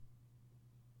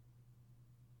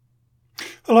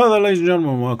Hello there, ladies and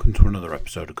gentlemen. Welcome to another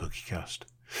episode of CookieCast.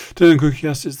 Today on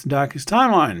CookieCast, it's the Darkest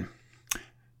Timeline.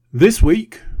 This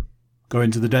week,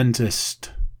 going to the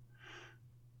dentist,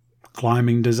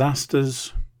 climbing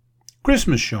disasters,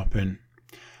 Christmas shopping,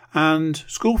 and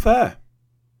school fair.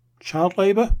 Child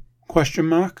labour? Question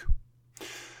mark.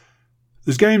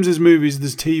 There's games, there's movies,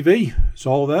 there's TV. It's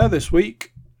all there this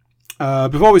week.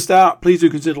 Before we start, please do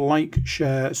consider like,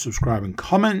 share, subscribe and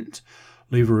comment.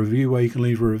 Leave a review where you can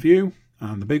leave a review.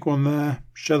 And the big one there,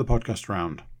 share the podcast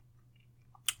around.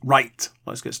 Right,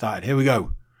 let's get started. Here we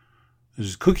go. This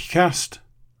is CookieCast,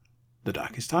 the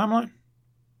Darkest Timeline.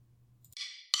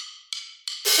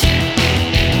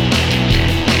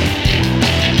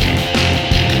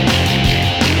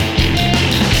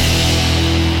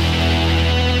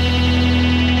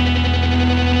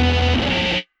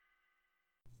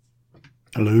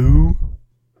 Hello.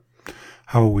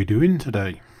 How are we doing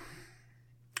today?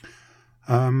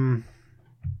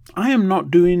 I am not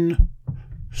doing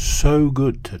so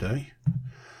good today.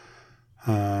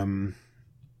 One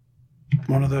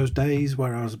of those days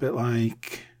where I was a bit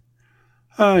like,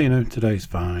 today's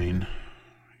fine,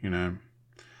 and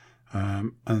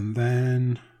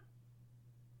then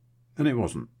it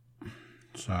wasn't.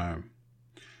 So,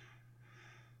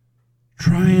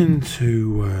 trying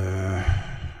to,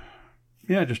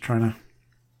 just trying to,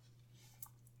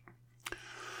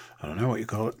 I don't know what you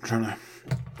call it, trying to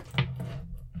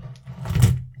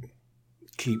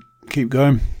keep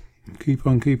going, keep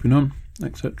on keeping on,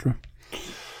 etc.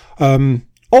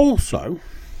 Also,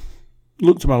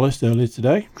 looked at my list earlier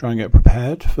today, try and get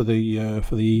prepared for the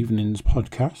evening's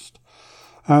podcast.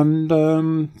 And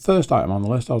first item on the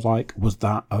list, I was like, was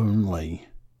that only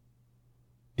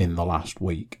in the last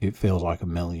week? It feels like a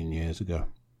million years ago.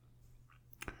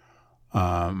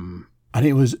 And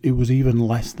it was even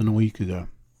less than a week ago.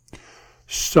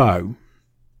 So,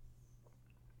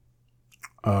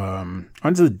 I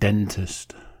went to the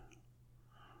dentist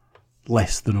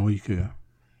less than a week ago.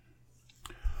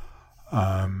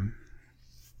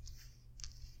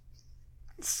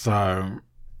 So,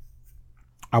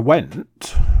 I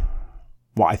went,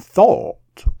 what I thought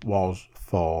was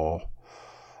for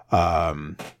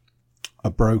a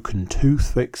broken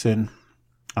tooth fixing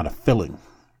and a filling.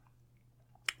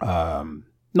 Not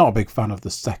a big fan of the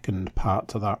second part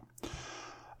to that.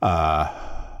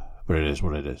 But it is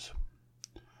what it is.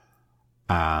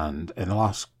 And in the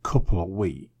last couple of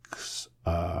weeks,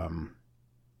 a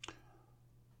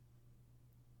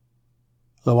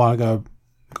little while ago,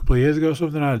 a couple of years ago or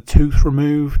something, I had a tooth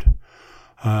removed.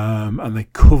 And they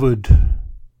covered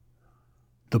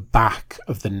the back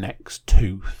of the next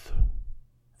tooth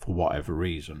for whatever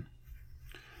reason.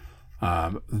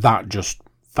 That just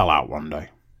fell out one day.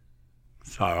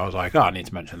 So I was like, I need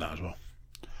to mention that as well.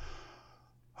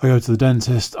 I go to the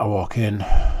dentist, I walk in,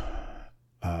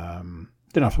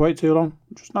 didn't have to wait too long,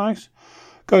 which was nice.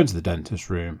 Go into the dentist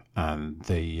room, and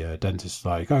the dentist's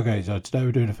like, okay, so today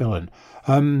we're doing a fill-in.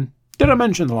 Did I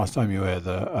mention the last time you were here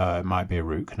that it might be a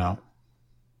root canal?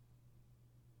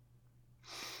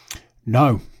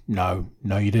 No,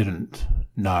 you didn't.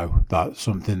 No, that's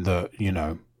something that,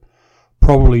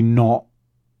 probably not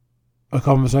a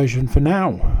conversation for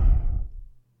now.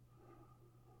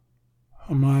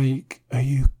 I'm like, are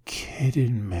you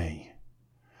kidding me?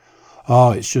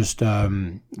 Oh, it's just,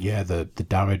 the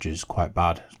damage is quite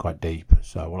bad. It's quite deep.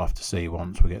 So we'll have to see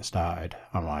once we get started.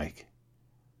 I'm like,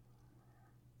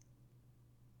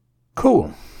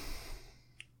 cool.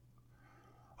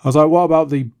 I was like, what about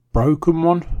the broken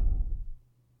one?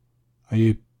 Are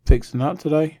you fixing that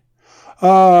today?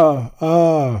 Yeah.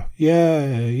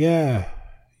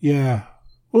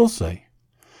 We'll see. I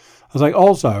was like,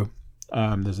 also,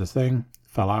 there's a thing,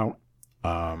 fell out.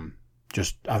 I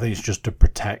think it's just to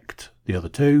protect the other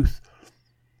tooth.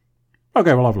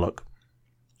 Okay, we'll have a look.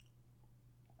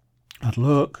 Had a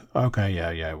look. Okay,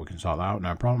 yeah, we can sort that out,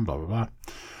 no problem, blah, blah,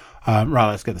 blah. Right,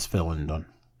 let's get this filling done.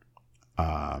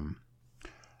 Not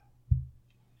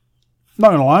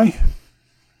gonna lie,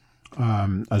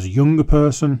 as a younger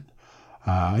person,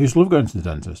 I used to love going to the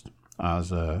dentist.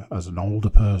 As an older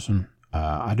person,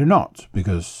 I do not,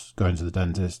 because going to the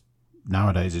dentist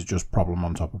nowadays is just problem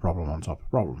on top of problem on top of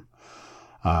problem.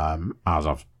 As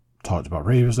I've talked about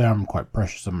previously, I'm quite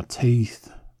precious on my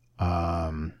teeth,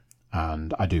 and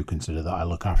I do consider that I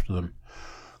look after them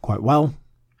quite well.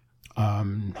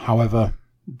 However,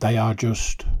 they are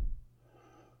just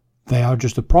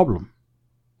a problem.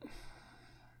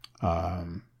 I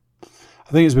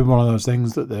think it's been one of those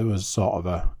things that there was sort of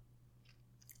a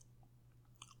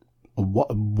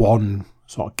one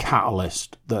sort of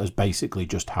catalyst that has basically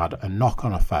just had a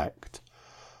knock-on effect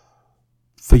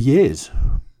for years.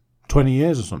 20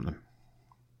 years or something.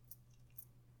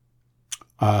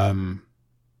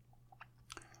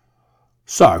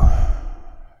 So,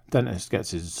 dentist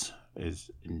gets his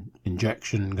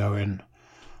injection going.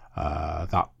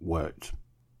 That worked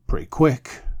pretty quick.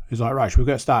 He's like, right, should we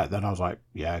get started then? I was like,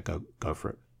 yeah, go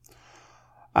for it.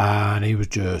 And he was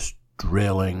just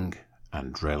drilling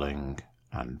and drilling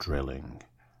and drilling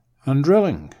and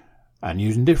drilling and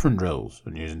using different drills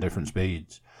and using different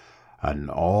speeds and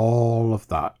all of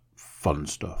that fun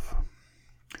stuff.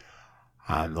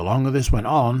 And the longer this went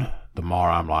on, the more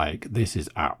I'm like, this is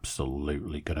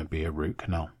absolutely going to be a root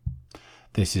canal.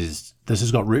 This has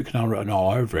got root canal written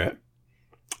all over it,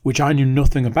 which I knew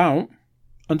nothing about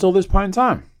until this point in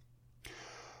time.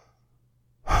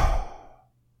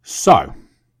 So,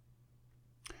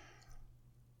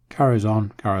 carries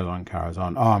on. Oh, I'm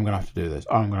going to have to do this.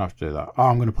 Oh, I'm going to have to do that. Oh,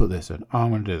 I'm going to put this in. Oh, I'm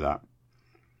going to do that.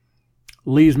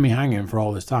 Leaves me hanging for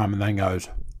all this time and then goes,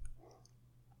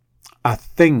 I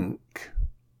think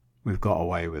we've got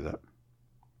away with it.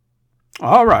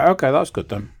 All right, okay, that's good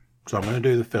then. So I'm going to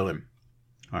do the filling.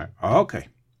 All right, okay.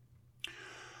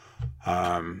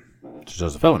 She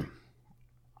does the filling.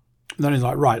 Then he's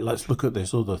like, right, let's look at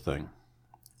this other thing.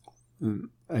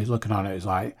 He's looking at it, he's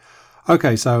like,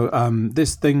 okay, so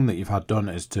this thing that you've had done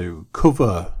is to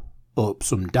cover up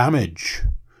some damage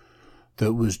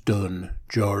that was done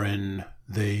during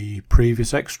the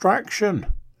previous extraction.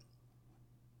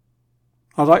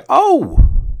 I was like, oh,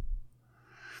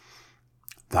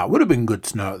 that would have been good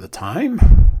to know at the time,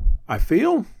 I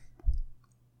feel.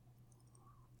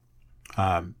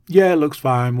 Yeah, it looks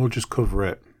fine, we'll just cover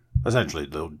it. Essentially,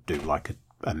 they'll do like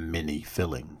a mini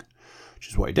filling, which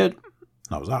is what he did.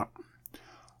 That was that.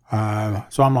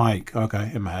 So I'm like,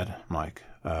 okay, in my head, I'm like,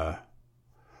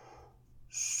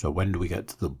 so when do we get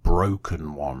to the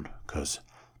broken one? Because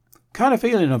kind of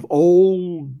feeling of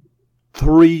all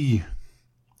three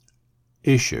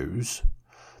issues,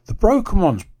 the broken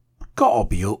one's got to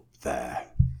be up there.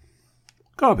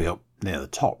 Got to be up near the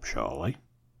top, surely.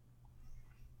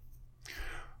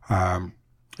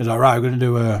 Is that right? We're going to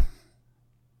do a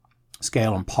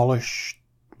scale and polish,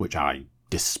 which I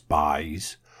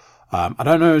despise. I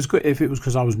don't know if it was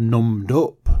because I was numbed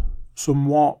up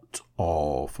somewhat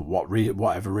or for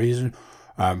whatever reason,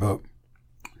 but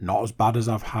not as bad as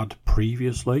I've had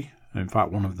previously. In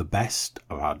fact, one of the best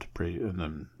I've had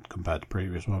compared to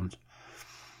previous ones.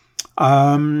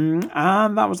 And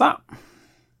that was that.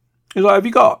 He's like, have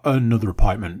you got another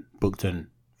appointment booked in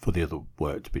for the other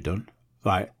work to be done?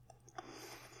 Like,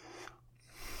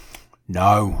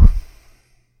 no.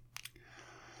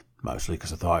 Mostly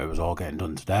because I thought it was all getting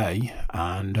done today.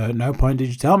 And at no point did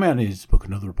you tell me I needed to book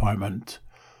another appointment.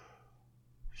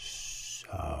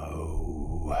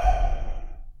 So...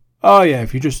 oh yeah,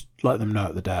 if you just let them know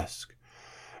at the desk.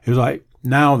 He was like,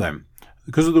 now then,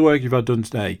 because of the work you've had done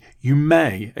today, you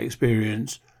may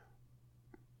experience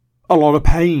a lot of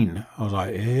pain. I was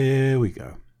like, here we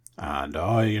go. And,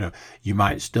 you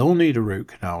might still need a root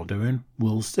canal doing.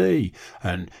 We'll see.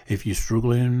 And if you're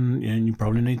struggling, you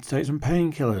probably need to take some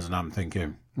painkillers. And I'm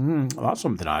thinking, that's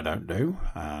something I don't do.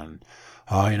 And,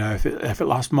 if it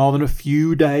lasts more than a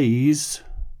few days,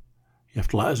 you have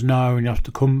to let us know and you have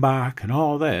to come back and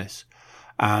all this.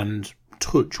 And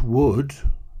touch wood,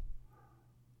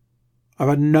 I've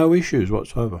had no issues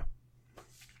whatsoever.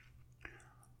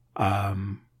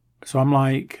 So I'm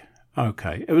like,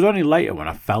 okay. It was only later when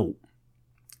I felt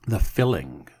the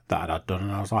filling that I'd had done,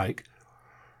 and I was like,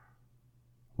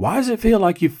 why does it feel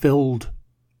like you've filled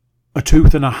a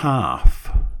tooth and a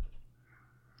half?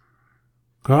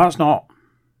 Because that's not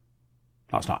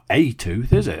a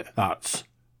tooth, is it? That's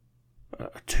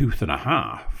a tooth and a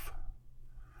half.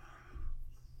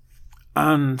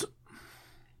 And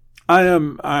I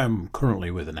am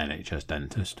currently with an NHS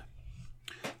dentist.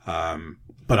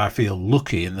 But I feel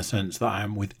lucky in the sense that I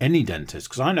am with any dentist,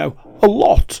 because I know a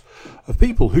lot of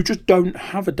people who just don't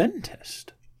have a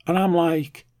dentist. And I'm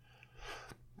like,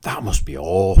 that must be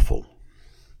awful.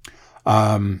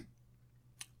 I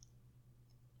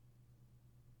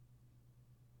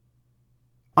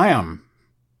am,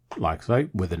 like I say,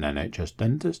 with an NHS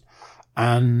dentist.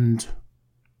 And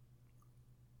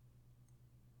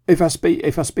if I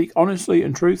speak honestly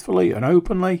and truthfully and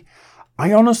openly,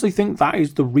 I honestly think that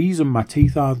is the reason my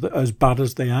teeth are as bad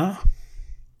as they are.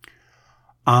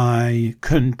 I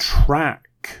can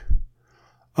track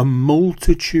a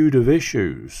multitude of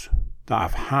issues that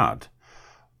I've had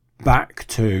back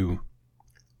to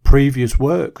previous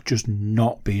work just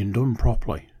not being done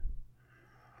properly.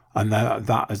 And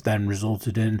that has then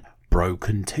resulted in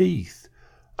broken teeth,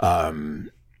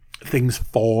 things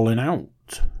falling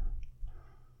out,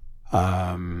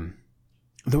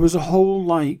 there was a whole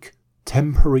like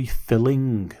temporary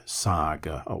filling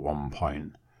saga at one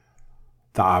point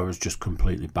that I was just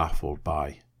completely baffled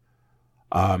by.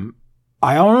 I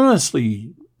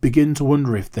honestly begin to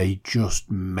wonder if they just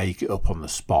make it up on the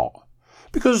spot,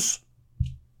 because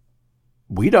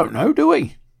we don't know, do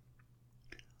we?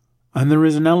 And there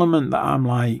is an element that I'm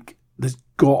like, there's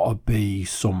got to be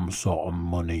some sort of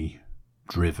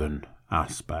money-driven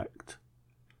aspect.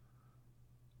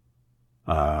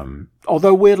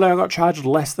 Although weirdly I got charged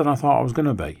less than I thought I was going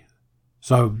to be.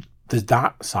 So there's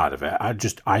that side of it.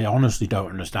 I honestly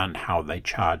don't understand how they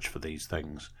charge for these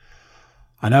things.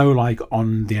 I know like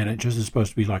on the NHS there's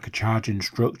supposed to be like a charging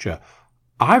structure.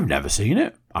 I've never seen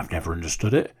it. I've never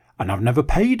understood it. And I've never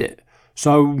paid it.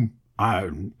 So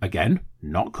I'm, again,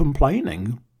 not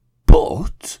complaining,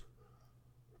 but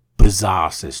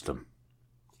bizarre system.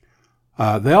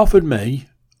 They offered me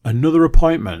another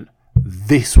appointment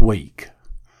this week.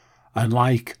 And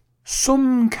like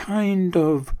some kind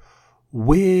of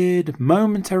weird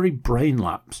momentary brain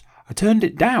lapse, I turned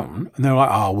it down and they were like,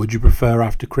 oh, would you prefer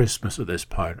after Christmas at this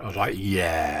point? I was like,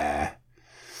 yeah.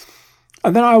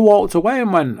 And then I walked away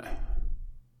and went,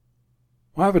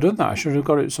 why have I done that? I should have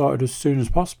got it sorted as soon as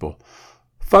possible.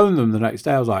 Phoned them the next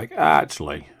day. I was like,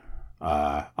 actually,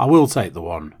 I will take the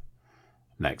one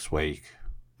next week.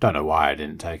 Don't know why I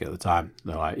didn't take it at the time.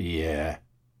 They're like, yeah,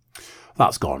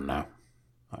 that's gone now.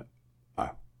 Like, oh,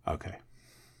 okay.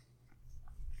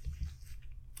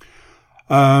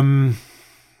 That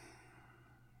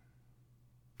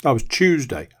was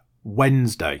Tuesday.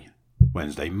 Wednesday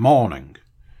morning.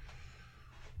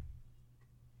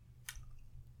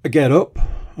 I get up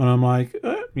and I'm like,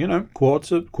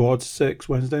 5:45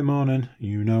 Wednesday morning.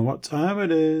 You know what time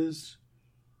it is.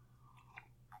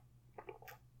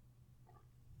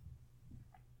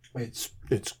 It's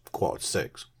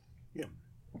 5:45. Yeah.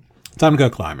 Time to go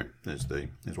climbing is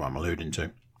what I'm alluding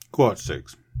to.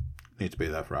 5:45. Need to be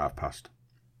there for past.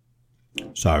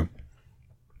 So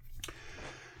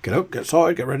get up, get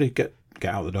sorted, get ready, get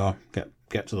out the door,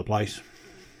 get to the place.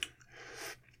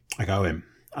 I go in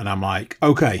and I'm like,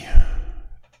 okay,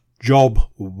 job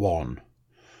one.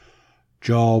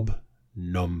 Job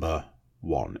number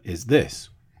one is this.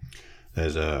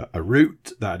 There's a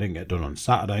route that I didn't get done on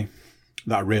Saturday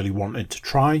that I really wanted to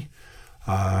try.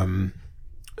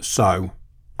 So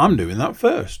I'm doing that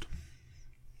first.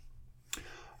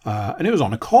 And it was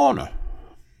on a corner.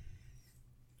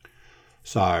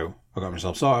 So I got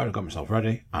myself sorted, I got myself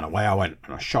ready, and away I went.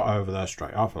 And I shot over there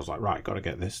straight off. I was like, right, got to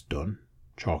get this done.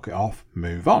 Chalk it off,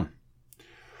 move on.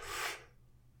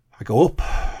 I go up,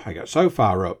 I get so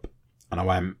far up, and I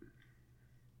went,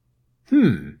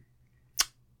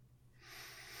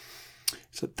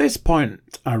 So at this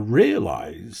point, I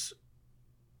realise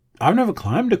I've never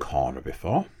climbed a corner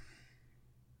before.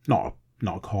 Not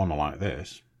a corner like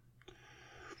this.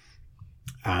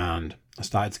 And I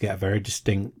started to get a very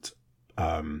distinct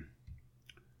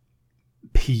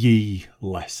PE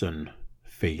lesson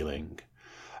feeling.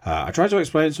 I tried to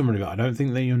explain to somebody, but I don't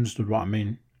think they understood what I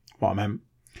meant.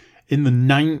 In the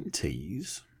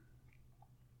 90s,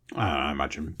 I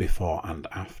imagine before and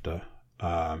after,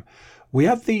 we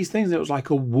had these things. It was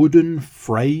like a wooden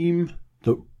frame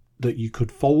that you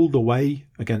could fold away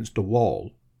against a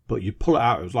wall, but you'd pull it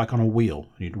out. It was like on a wheel,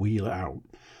 and you'd wheel it out.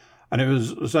 And it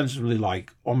was essentially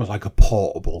like almost like a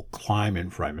portable climbing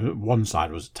frame. One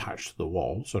side was attached to the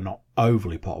wall, so not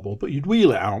overly portable, but you'd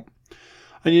wheel it out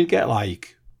and you'd get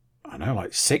like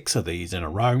 6 of these in a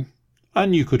row,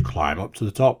 and you could climb up to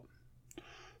the top,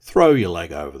 throw your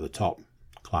leg over the top,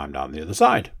 climb down the other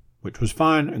side, which was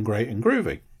fine and great and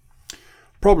groovy.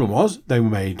 Problem was they were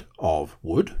made of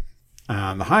wood,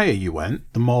 and the higher you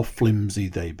went, the more flimsy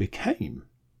they became.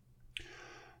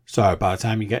 So by the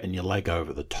time you're getting your leg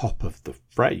over the top of the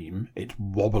frame, it's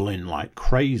wobbling like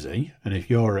crazy. And if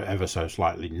you're ever so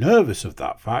slightly nervous of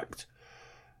that fact,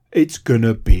 it's going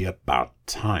to be a bad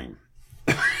time.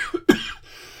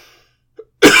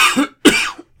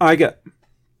 I get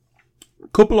a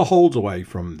couple of holes away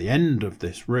from the end of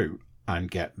this route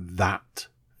and get that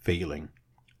feeling.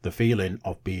 The feeling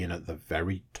of being at the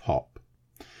very top.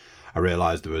 I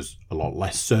realised there was a lot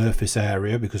less surface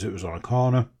area because it was on a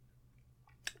corner.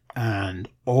 And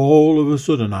all of a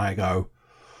sudden I go,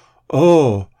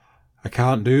 oh, I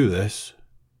can't do this.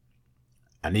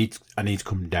 I need to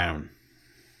come down.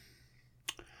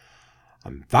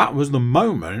 And that was the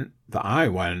moment that I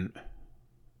went,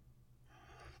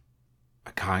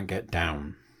 I can't get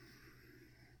down.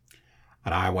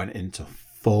 And I went into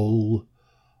full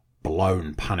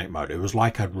blown panic mode. It was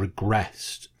like I'd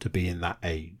regressed to being that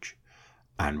age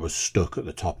and was stuck at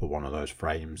the top of one of those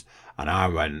frames. And I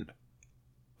went,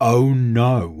 oh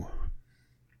no.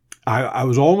 I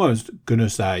was almost going to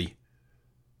say,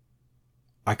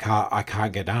 I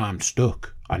can't get down, I'm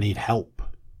stuck, I need help,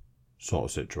 sort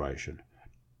of situation.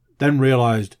 Then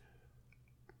realised,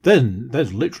 then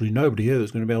there's literally nobody here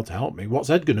that's going to be able to help me. What's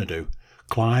Ed going to do?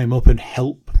 Climb up and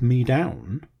help me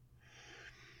down?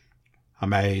 I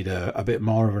made a bit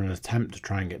more of an attempt to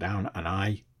try and get down, and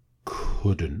I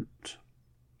couldn't.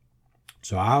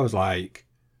 So I was like,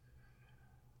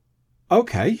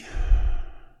 okay,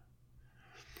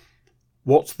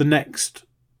 what's the next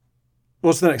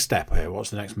step here?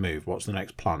 What's the next move? What's the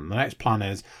next plan? The next plan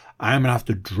is I'm going to have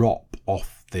to drop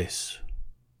off this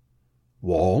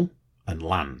wall and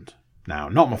land. Now,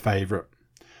 not my favourite,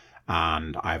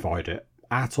 and I avoid it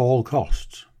at all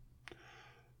costs.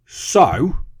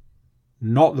 So,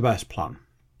 not the best plan.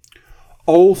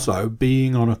 Also,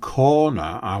 being on a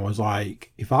corner, I was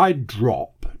like, if I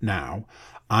drop now,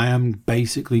 I am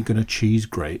basically going to cheese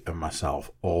grate myself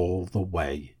all the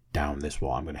way down this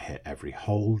wall. I'm going to hit every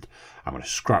hold. I'm going to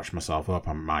scratch myself up.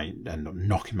 I might end up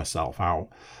knocking myself out.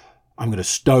 I'm going to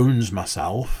stones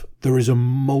myself. There is a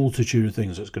multitude of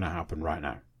things that's going to happen right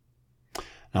now.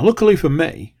 Now, luckily for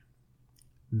me,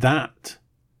 that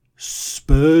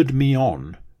spurred me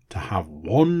on to have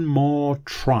one more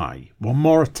try, one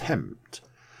more attempt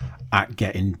at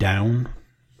getting down.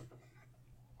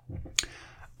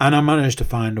 And I managed to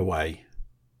find a way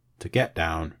to get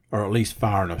down, or at least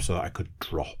far enough so that I could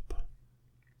drop.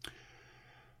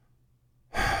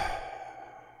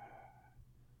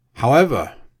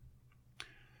 However,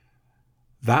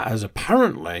 that has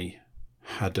apparently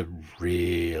had a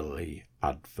really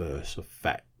adverse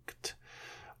effect,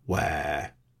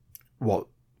 where what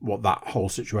that whole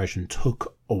situation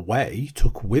took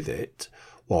with it,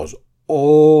 was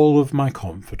all of my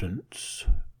confidence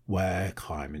where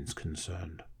climbing's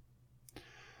concerned.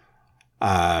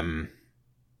 I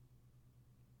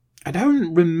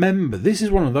don't remember, this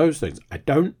is one of those things, I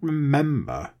don't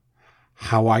remember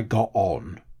how I got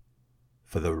on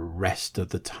for the rest of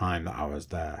the time that I was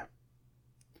there.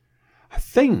 I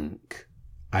think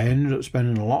I ended up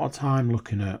spending a lot of time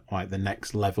looking at like the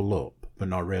next level up, but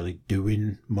not really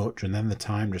doing much, and then the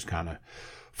time just kind of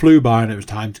flew by and it was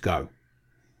time to go.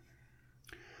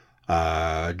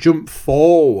 Jump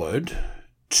forward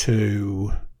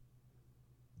to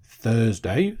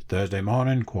Thursday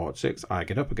morning, 6:15. I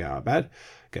get up, I get out of bed,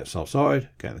 get myself sorted,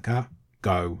 get in the car,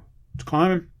 go to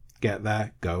climbing, get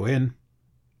there, go in.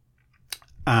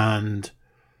 And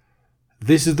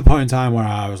this is the point in time where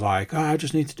I was like, I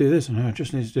just need to do this, and I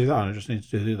just need to do that, and I just need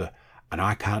to do the other. And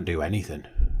I can't do anything.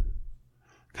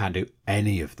 Can't do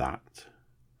any of that.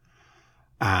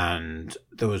 And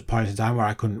there was points in time where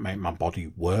I couldn't make my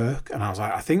body work. And I was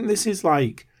like, I think this is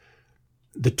like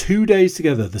the 2 days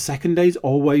together. The second day is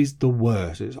always the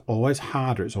worst. It's always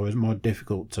harder. It's always more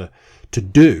difficult to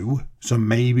do. So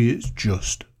maybe it's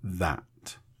just that.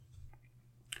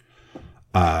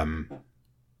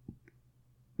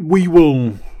 We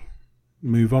will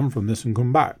move on from this and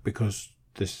come back, because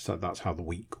that's how the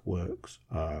week works.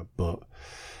 But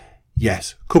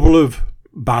yes, a couple of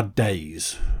bad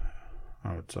days,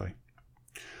 I would say.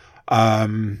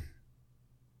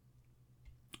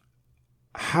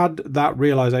 Had that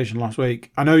realization last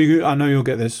week. I know you'll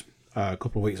get this a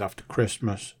couple of weeks after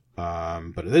Christmas.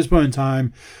 But at this point in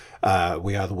time,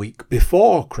 we are the week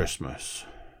before Christmas.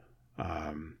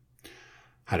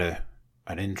 Had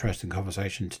an interesting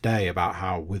conversation today about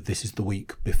how this is the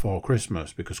week before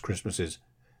Christmas, because Christmas is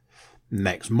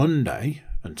next Monday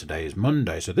and today is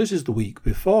Monday, so this is the week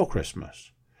before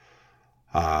Christmas.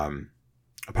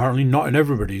 Apparently not in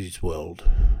everybody's world,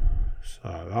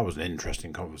 so that was an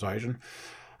interesting conversation.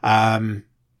 I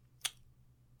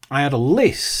had a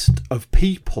list of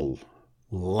people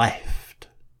left,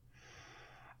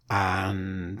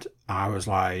 and I was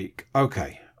like,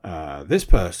 okay, this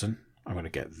person, I'm going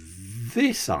to get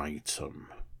this item.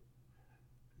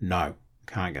 No,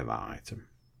 can't get that item.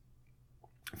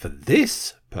 For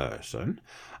this person,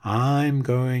 I'm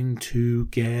going to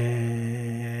get...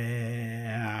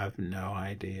 I have no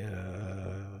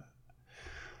idea.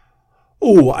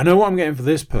 Oh, I know what I'm getting for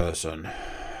this person.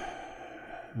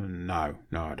 No,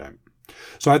 I don't.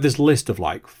 So I had this list of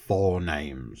like 4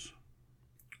 names.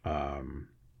 And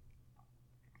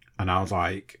I was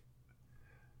like,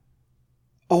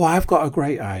 oh, I've got a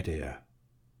great idea.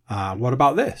 What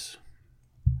about this?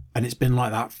 And it's been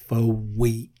like that for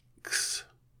weeks.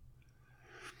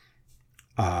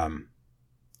 And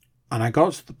I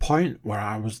got to the point where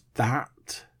I was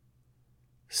that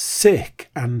sick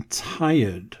and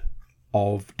tired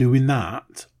of doing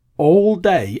that all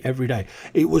day, every day.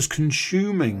 It was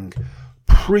consuming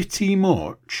pretty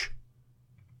much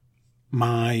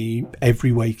my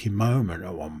every waking moment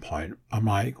at one point, I'm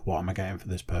like, what am I getting for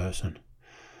this person?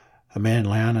 And me and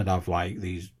Leanne would have like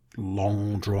these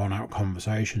long drawn out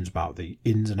conversations about the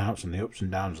ins and outs and the ups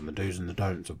and downs and the do's and the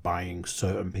don'ts of buying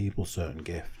certain people certain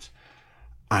gifts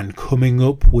and coming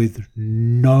up with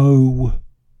no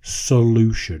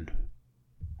solution.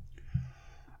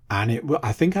 And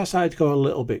I think I started to go a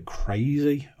little bit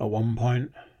crazy at one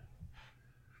point.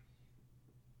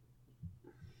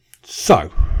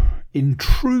 So, in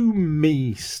true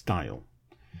me style,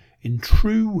 in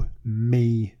true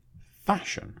me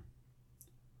fashion,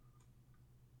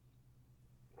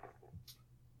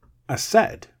 I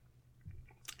said,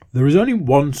 there is only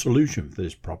one solution for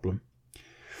this problem.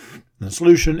 And the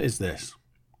solution is this.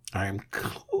 I am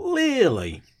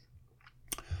clearly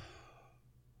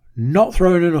not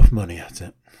throwing enough money at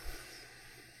it.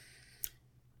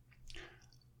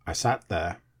 I sat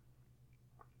there,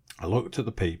 I looked at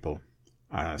the people,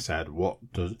 and I said,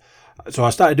 so I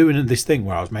started doing this thing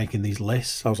where I was making these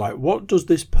lists. I was like, what does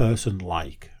this person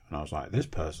like? And I was like, this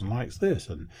person likes this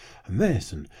and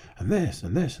this and this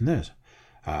and this and this.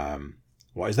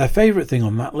 What is their favourite thing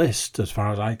on that list as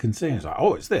far as I can see? It's like,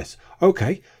 oh, it's this.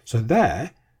 Okay, so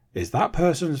there is that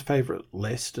person's favourite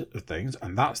list of things,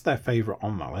 and that's their favourite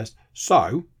on that list.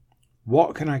 So,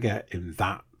 what can I get in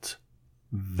that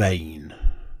vein?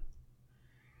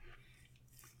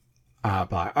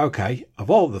 Like, okay, of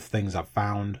all the things I've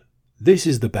found, this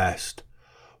is the best.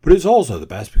 But it's also the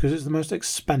best because it's the most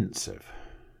expensive.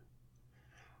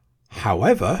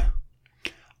 However,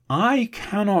 I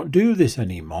cannot do this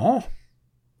anymore.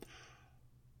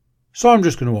 So I'm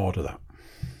just going to order that.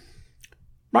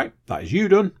 Right, that is you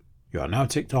done. You are now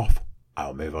ticked off.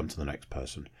 I'll move on to the next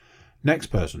person. Next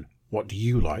person, what do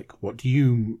you like? What's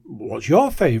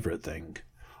your favourite thing?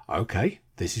 Okay,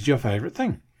 this is your favourite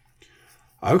thing.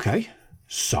 Okay,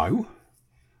 so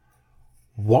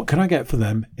what can I get for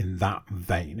them in that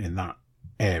vein, in that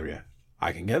area?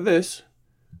 I can get this,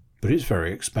 but it's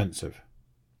very expensive.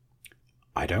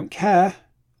 I don't care.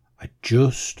 I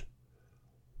just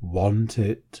want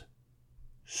it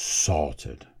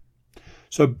sorted.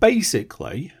 So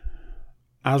basically,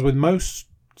 as with most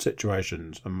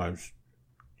situations and most,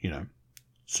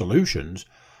 solutions,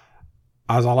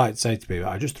 as I like to say to people,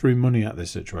 I just threw money at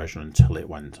this situation until it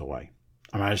went away.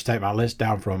 I managed to take my list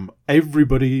down from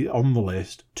everybody on the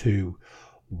list to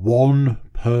one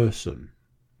person.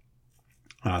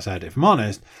 And I said, if I'm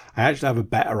honest, I actually have a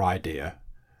better idea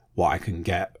what I can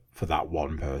get for that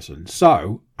one person.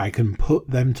 So I can put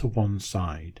them to one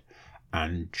side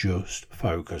and just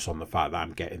focus on the fact that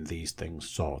I'm getting these things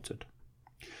sorted.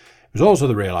 It was also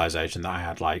the realization that I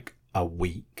had like a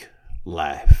week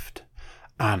left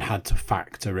and had to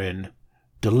factor in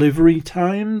delivery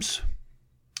times.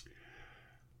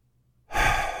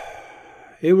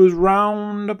 It was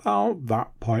round about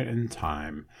that point in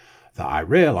time that I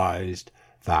realised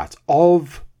that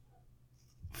of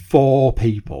 4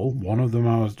 people, one of them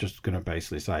I was just going to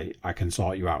basically say, I can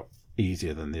sort you out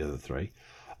easier than the other 3.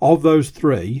 Of those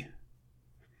 3,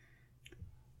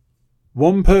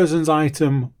 one person's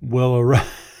item will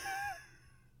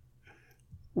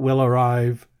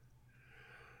arrive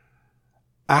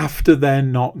after they're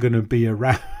not going to be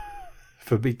around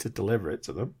for me to deliver it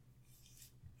to them.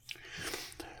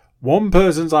 One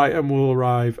person's item will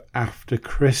arrive after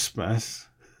Christmas.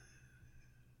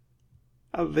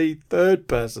 And the third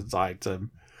person's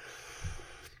item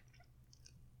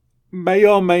may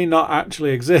or may not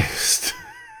actually exist.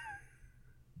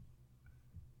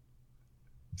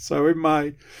 So in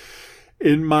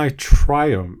my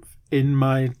triumph, in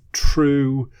my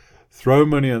true throw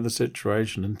money at the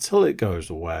situation until it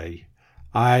goes away,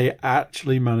 I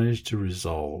actually managed to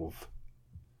resolve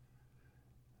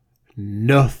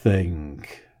nothing,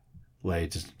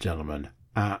 ladies and gentlemen.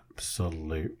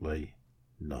 Absolutely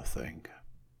nothing.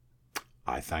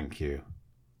 I thank you.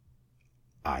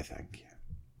 I thank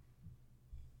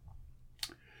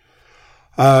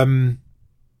you.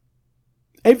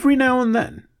 Every now and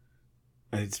then,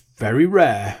 it's very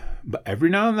rare, but every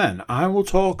now and then I will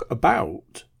talk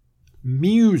about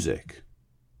music.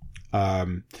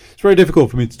 It's very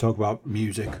difficult for me to talk about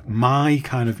music, my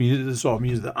kind of music, the sort of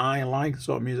music that I like, the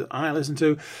sort of music that I listen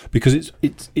to, because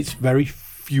it's very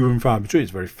few and far between.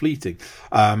 It's very fleeting.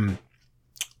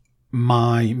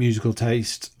 My musical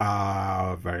tastes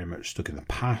are very much stuck in the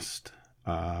past.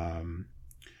 There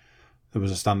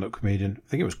was a stand-up comedian, I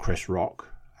think it was Chris Rock,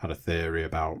 had a theory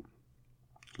about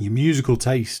your musical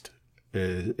taste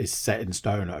is set in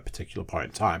stone at a particular point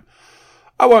in time.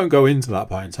 I won't go into that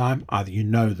point in time. Either you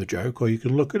know the joke or you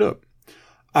can look it up.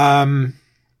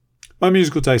 My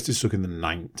musical taste is stuck in the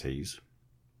 90s.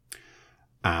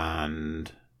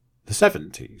 and the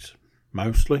 70s,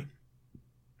 mostly.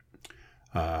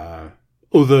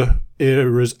 Other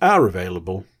eras are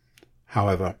available,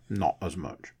 however, not as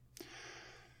much.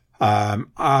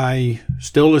 I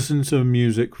still listen to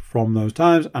music from those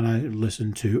times, and I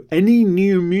listen to any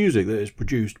new music that is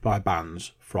produced by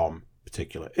bands from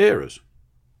particular eras.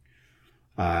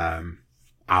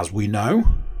 As we know,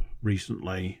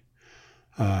 recently,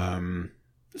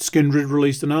 Skindred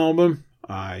released an album.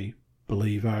 I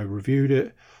believe I reviewed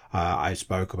it. I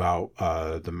spoke about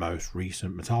the most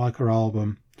recent Metallica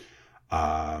album.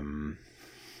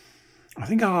 I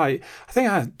think I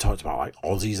talked about like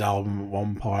Ozzy's album at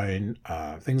one point,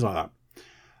 things like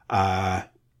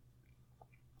that.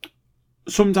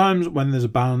 Sometimes when there's a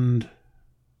band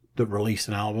that released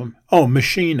an album,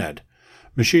 Machine Head.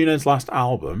 Machine Head's last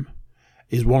album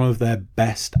is one of their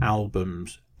best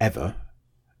albums ever.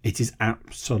 It is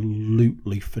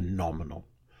absolutely phenomenal.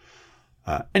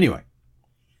 Anyway,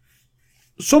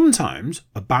 sometimes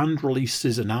a band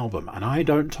releases an album and I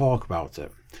don't talk about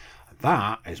it.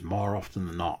 That is more often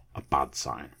than not a bad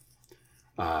sign.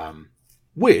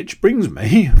 Which brings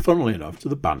me, funnily enough, to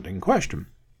the band in question.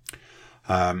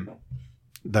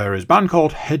 There is a band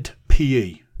called Hed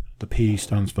PE. The PE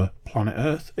stands for Planet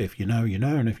Earth. If you know, you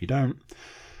know, and if you don't,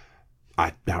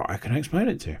 I doubt I can explain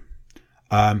it to you.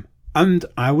 And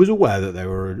I was aware that they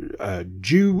were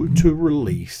due to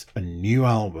release a new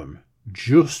album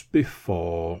just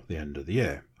before the end of the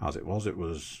year. As it was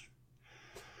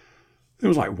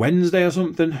like Wednesday or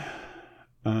something.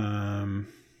 Now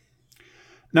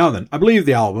then, I believe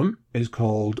the album is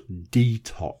called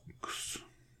Detox.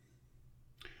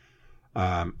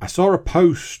 I saw a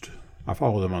post. I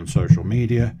follow them on social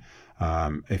media.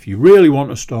 If you really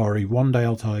want a story, one day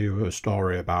I'll tell you a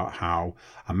story about how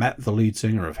I met the lead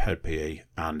singer of Hed PE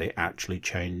and it actually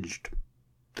changed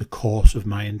the course of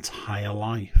my entire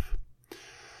life.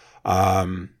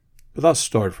 But that's a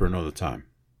story for another time.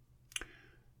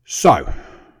 So,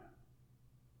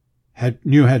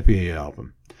 new Hed PE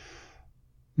album.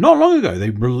 Not long ago, they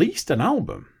released an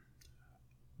album,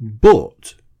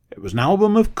 but it was an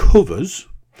album of covers,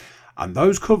 and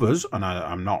those covers, and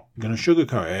I'm not going to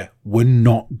sugarcoat it, were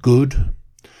not good.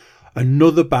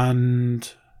 Another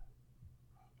band,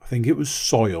 I think it was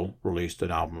Soil, released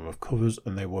an album of covers,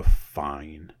 and they were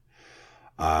fine.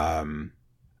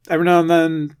 Every now and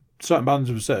then, certain bands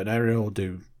of a certain area will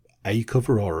do a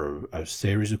cover or a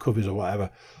series of covers or whatever.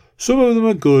 Some of them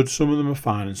are good, some of them are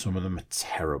fine, and some of them are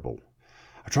terrible.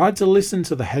 I tried to listen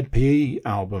to the Hed PE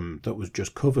album that was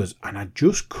just covers, and I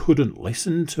just couldn't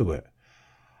listen to it.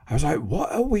 I was like,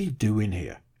 what are we doing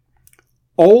here?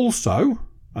 Also,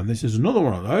 and this is another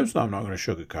one of those that I'm not going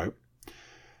to sugarcoat,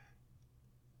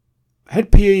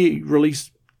 Hed PE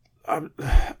released an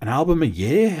album a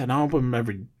year, an album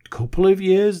every couple of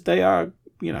years. They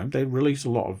release a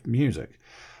lot of music.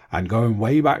 And going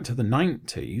way back to the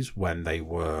 90s when they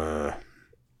were,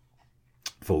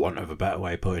 for want of a better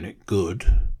way of putting it, good,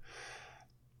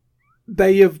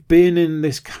 they have been in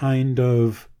this kind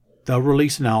of, they'll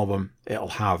release an album, it'll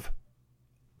have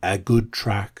a good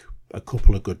track, a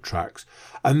couple of good tracks,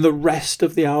 and the rest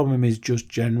of the album is just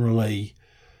generally,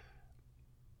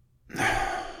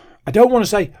 I don't want to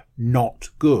say not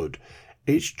good,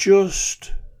 it's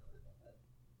just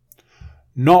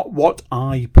not what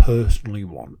I personally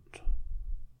want.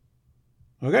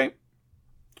 Okay?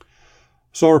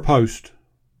 Saw a post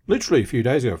literally a few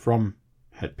days ago from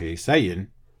Hed PE saying,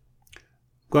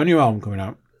 got a new album coming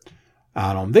out,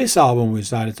 and on this album we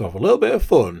decided to have a little bit of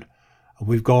fun, and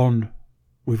we've gone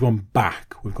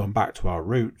back to our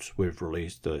roots. We've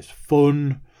released this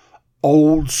fun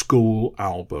old school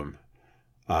album.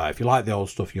 If you like the old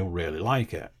stuff, you'll really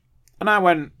like it. And I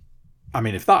went, I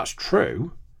mean, if that's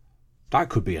true, that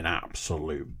could be an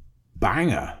absolute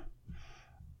banger.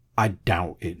 I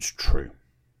doubt it's true.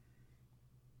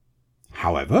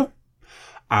 However,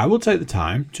 I will take the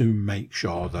time to make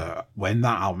sure that when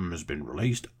that album has been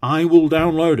released, I will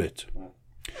download it.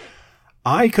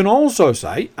 I can also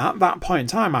say, at that point in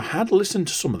time, I had listened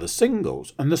to some of the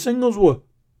singles, and the singles were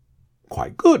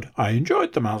quite good. I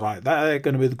enjoyed them. I was like, they're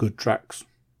going to be the good tracks.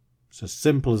 It's as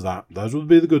simple as that. Those will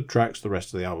be the good tracks. The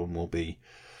rest of the album will be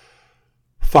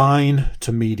fine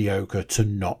to mediocre to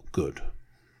not good.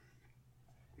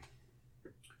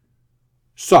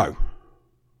 So,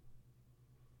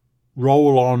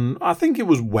 roll on, I think it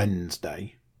was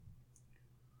Wednesday.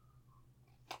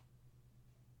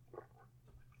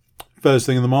 First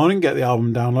thing in the morning, get the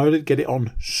album downloaded, get it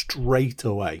on straight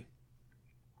away.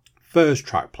 First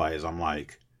track plays, I'm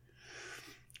like,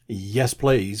 yes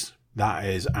please, that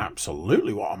is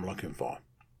absolutely what I'm looking for.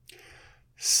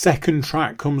 Second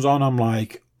track comes on, I'm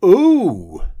like,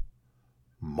 ooh,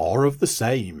 more of the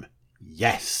same.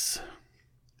 Yes.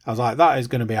 I was like, that is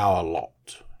going to be our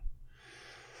lot.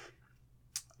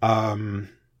 I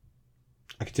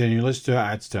continued to listen to it.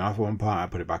 I had to turn off one part. I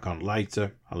put it back on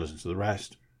later. I listened to the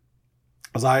rest. I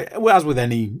was like, well, as with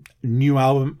any new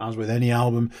album, as with any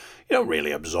album, you don't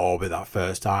really absorb it that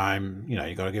first time. You know,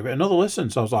 you got to give it another listen.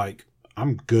 So I was like,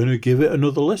 I'm gonna give it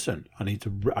another listen. I need to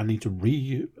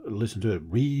re-listen to it,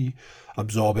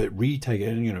 re-absorb it, retake it,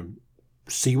 and, you know,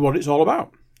 see what it's all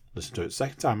about. Listen to it the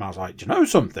second time. I was like, do you know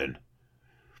something?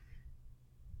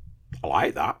 I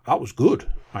like that. That was good.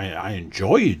 I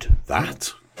enjoyed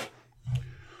that. A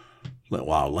little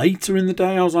while later in the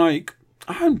day, I was like,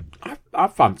 I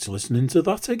fancy listening to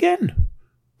that again.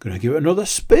 Gonna give it another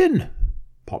spin.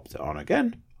 Popped it on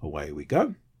again. Away we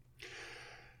go.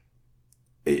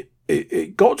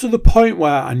 It got to the point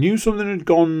where I knew something had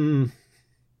gone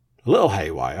a little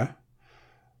haywire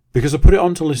because I put it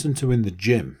on to listen to in the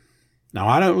gym. Now,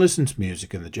 I don't listen to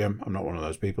music in the gym. I'm not one of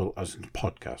those people. I listen to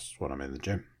podcasts when I'm in the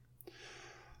gym.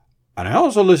 And I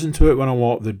also listen to it when I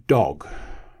walk the dog.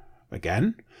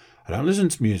 Again, I don't listen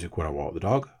to music when I walk the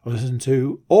dog. I listen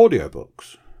to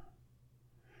audiobooks.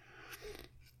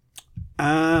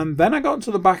 And then I got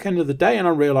to the back end of the day and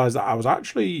I realised that I was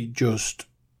actually just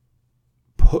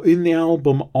putting the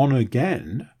album on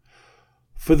again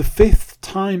for the 5th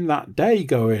time that day,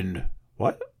 going,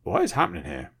 what is happening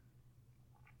here?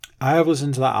 I have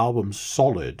listened to that album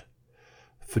solid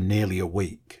for nearly a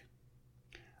week.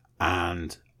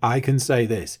 And I can say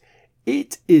this,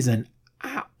 it is an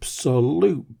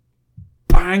absolute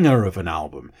banger of an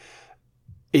album.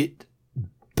 It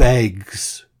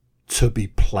begs to be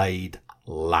played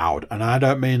loud. And I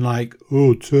don't mean like,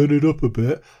 oh, turn it up a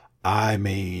bit. I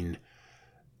mean,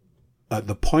 at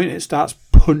the point it starts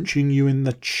punching you in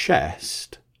the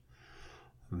chest,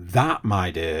 that,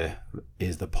 my dear,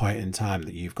 is the point in time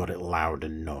that you've got it loud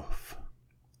enough.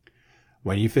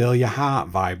 When you feel your heart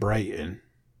vibrating,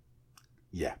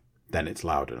 yeah, then it's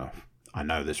loud enough. I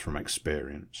know this from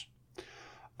experience.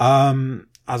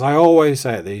 As I always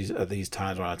say at these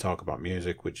times when I talk about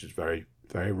music, which is very,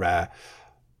 very rare,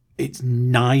 it's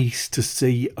nice to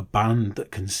see a band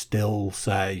that can still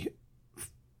say,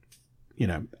 you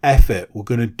know, F it, we're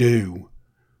going to do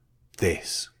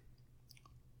this.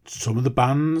 Some of the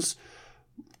bands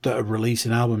that are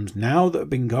releasing albums now that have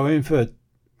been going for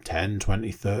 10,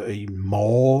 20, 30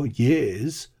 more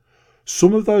years,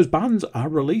 some of those bands are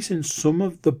releasing some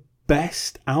of the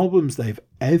best albums they've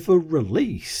ever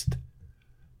released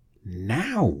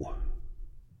now.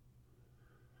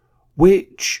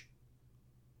 Which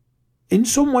in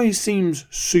some ways seems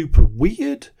super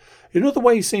weird. In other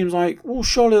ways seems like, well,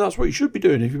 surely that's what you should be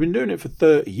doing. If you've been doing it for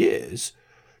 30 years,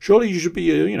 surely you should be,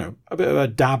 you know, a bit of a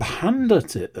dab hand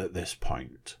at it at this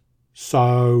point.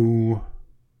 So,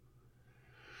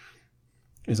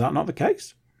 is that not the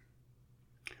case?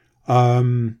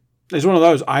 It's one of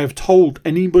those, I have told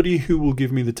anybody who will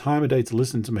give me the time of day to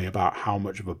listen to me about how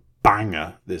much of a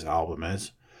banger this album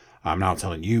is. I'm now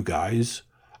telling you guys.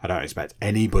 I don't expect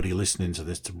anybody listening to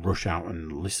this to rush out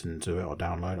and listen to it or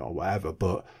download it or whatever,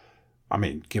 but I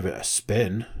mean, give it a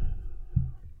spin.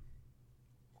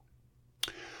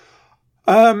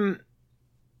 I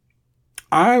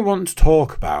want to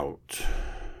talk about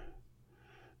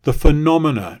the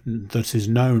phenomena that is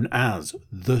known as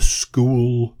the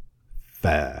school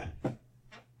fair.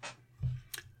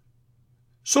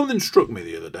 Something struck me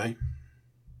the other day.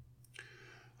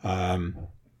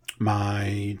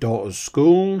 My daughter's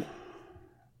school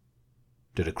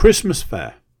did a Christmas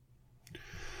fair.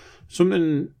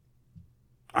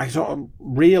 I sort of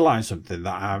realised something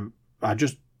that I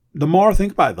just, the more I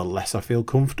think about it, the less I feel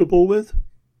comfortable with.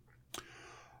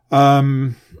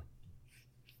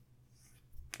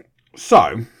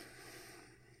 So,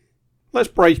 let's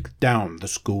break down the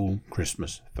school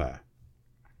Christmas fair.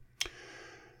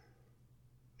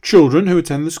 Children who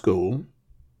attend the school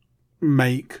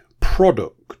make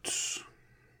products.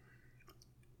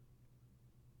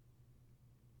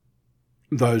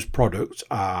 Those products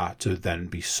are to then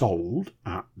be sold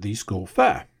at the school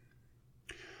fair.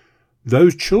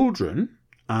 Those children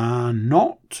are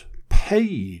not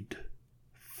paid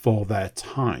for their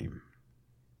time.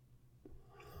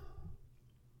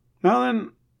 Now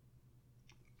then,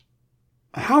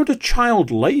 how do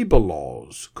child labour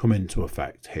laws come into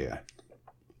effect here?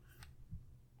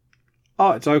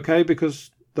 Oh, it's okay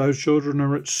because those children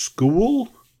are at school?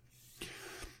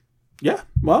 Yeah,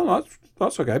 well,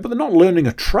 that's okay, but they're not learning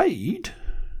a trade.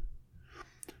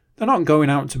 They're not going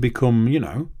out to become, you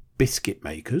know, biscuit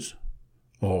makers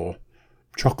or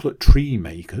chocolate tree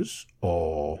makers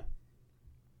or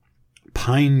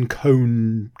pine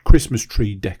cone Christmas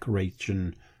tree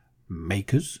decoration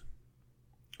makers.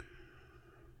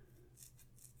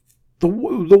 The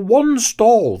one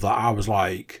stall that I was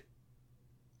like,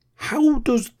 how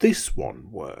does this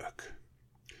one work?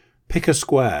 Pick a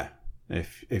square.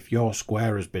 If your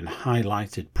square has been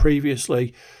highlighted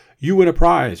previously, you win a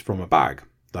prize from a bag.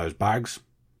 Those bags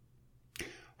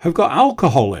have got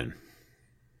alcohol in.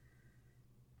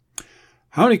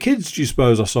 How many kids do you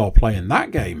suppose I saw playing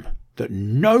that game that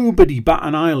nobody bat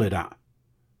an eyelid at?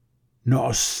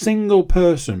 Not a single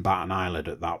person bat an eyelid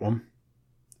at that one.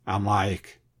 I'm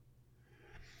like,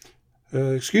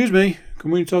 excuse me,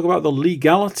 can we talk about the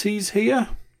legalities here?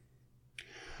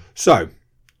 So,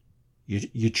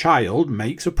 your child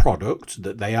makes a product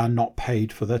that they are not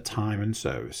paid for their time and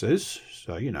services.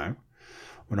 So,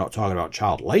 we're not talking about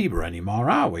child labour anymore,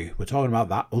 are we? We're talking about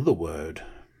that other word.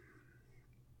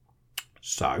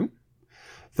 So,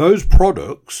 those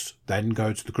products then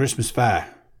go to the Christmas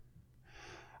fair.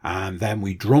 And then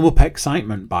we drum up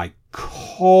excitement by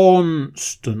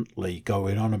constantly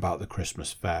going on about the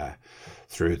Christmas fair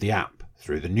through the app,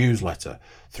 through the newsletter,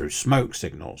 through smoke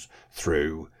signals,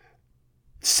 through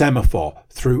semaphore,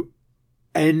 through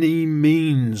any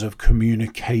means of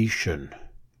communication.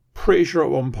 Pretty sure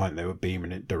at one point they were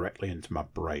beaming it directly into my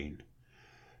brain.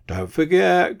 Don't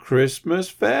forget Christmas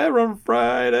fair on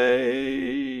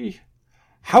Friday.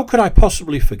 How could I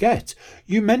possibly forget?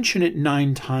 You mention it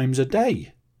 9 times a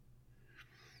day.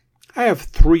 I have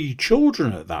 3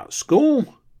 children at that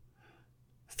school.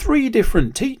 3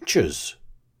 different teachers.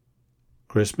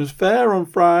 Christmas fair on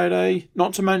Friday,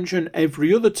 not to mention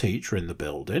every other teacher in the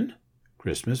building.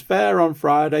 Christmas fair on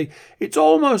Friday. It's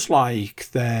almost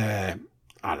like they're,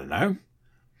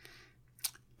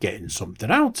 getting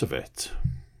something out of it.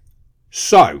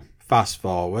 So, fast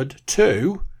forward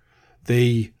to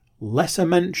the lesser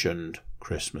mentioned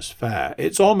Christmas fair.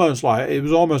 It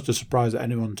was almost a surprise that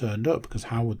anyone turned up, because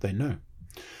how would they know?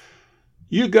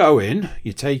 You go in,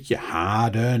 you take your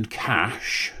hard-earned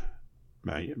cash.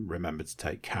 Remember to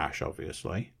take cash,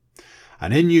 obviously.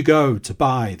 And in you go to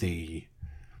buy the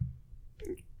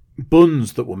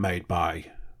buns that were made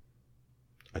by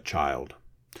a child.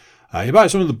 You buy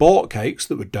some of the bought cakes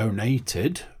that were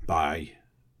donated by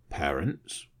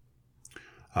parents.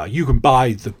 You can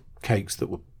buy the cakes that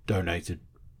were donated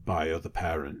by other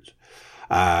parents.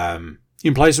 You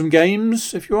can play some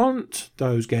games if you want.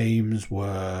 Those games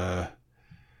were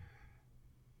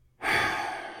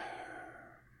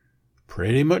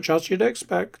pretty much as you'd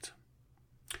expect.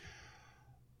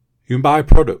 You can buy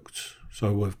products.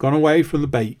 So we've gone away from the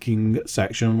baking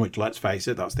section, which, let's face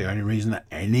it, that's the only reason that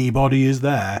anybody is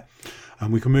there.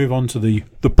 And we can move on to the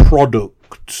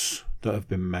products that have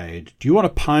been made. Do you want a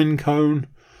pine cone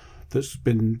that's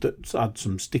had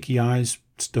some sticky eyes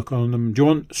stuck on them? Do you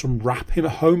want some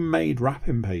homemade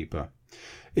wrapping paper?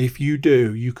 If you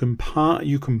do, you can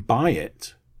buy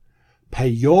it, pay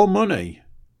your money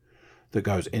that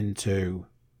goes into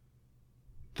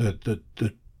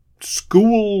the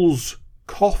school's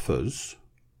coffers.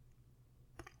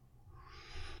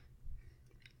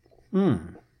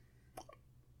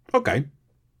 Okay.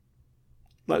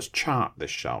 Let's chart this,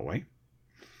 shall we?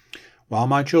 While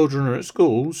my children are at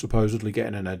school, supposedly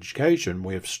getting an education,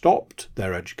 we have stopped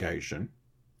their education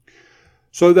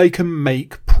so they can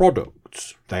make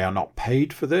products. They are not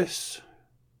paid for this.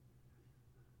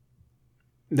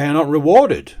 They are not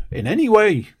rewarded in any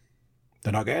way.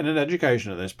 They're not getting an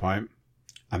education at this point,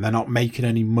 and they're not making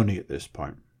any money at this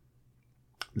point.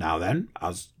 Now then,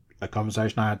 as a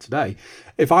conversation I had today,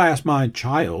 if I ask my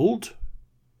child,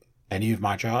 any of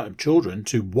my children,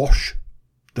 to wash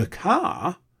the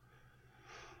car,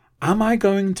 am I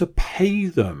going to pay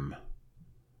them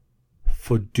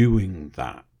for doing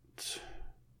that?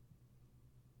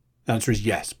 The answer is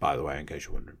yes, by the way, in case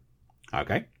you're wondering.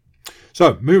 Okay,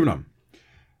 so moving on.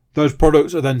 Those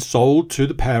products are then sold to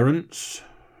the parents,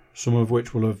 some of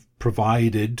which will have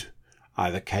provided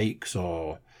either cakes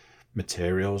or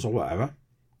materials or whatever.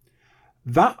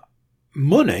 That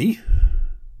money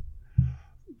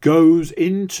goes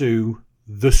into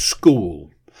the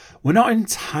school. We're not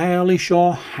entirely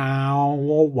sure how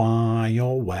or why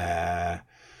or where.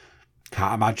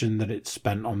 Can't imagine that it's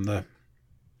spent on the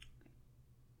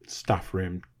staff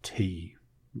room tea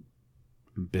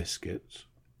and biscuits.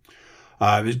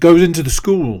 It goes into the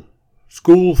school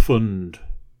fund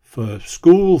for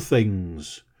school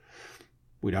things.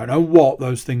 We don't know what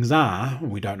those things are.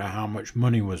 We don't know how much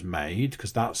money was made,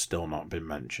 because that's still not been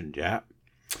mentioned yet.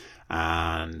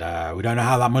 And we don't know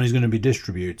how that money's going to be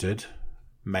distributed,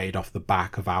 made off the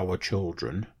back of our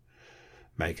children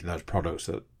making those products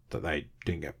that they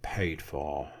didn't get paid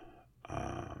for.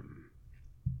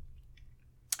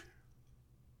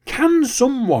 Can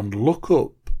someone look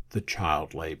up the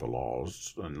child labour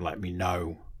laws and let me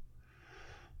know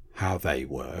how they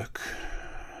work?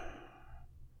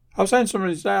 I was saying to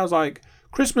somebody today, I was like,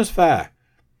 Christmas fair,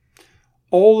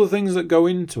 all the things that go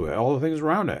into it, all the things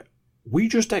around it, we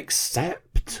just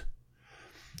accept.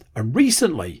 And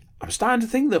recently, I'm starting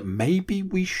to think that maybe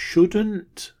we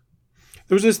shouldn't.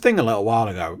 There was this thing a little while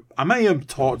ago, I may have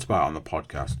talked about it on the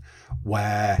podcast,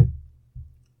 where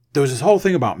there was this whole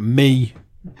thing about me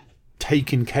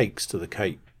taking cakes to the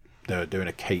cake. They were doing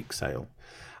a cake sale.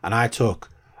 And I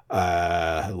took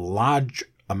a large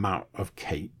amount of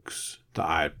cakes that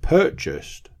I had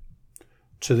purchased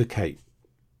to the cake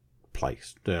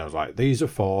place. I was like, these are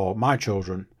for my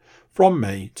children, from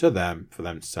me to them, for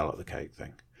them to sell at the cake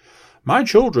thing. My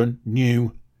children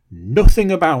knew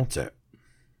nothing about it.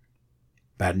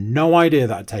 They had no idea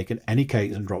that I'd taken any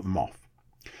cakes and dropped them off.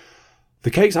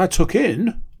 The cakes I took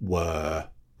in were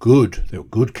good. They were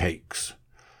good cakes.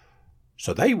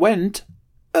 So they went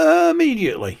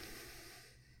immediately.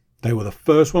 They were the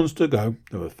first ones to go.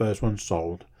 They were the first ones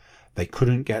sold. They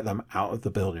couldn't get them out of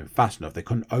the building fast enough. They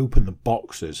couldn't open the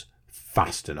boxes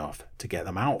fast enough to get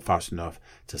them out fast enough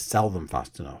to sell them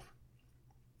fast enough.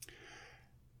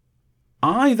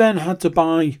 I then had to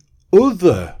buy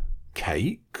other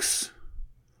cakes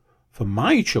for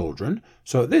my children.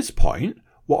 So at this point,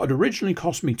 what had originally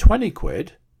cost me 20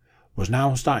 quid was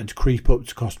now starting to creep up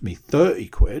to cost me 30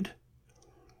 quid.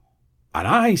 And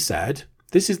I said,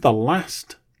 this is the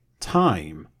last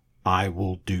time I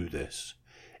will do this.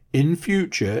 In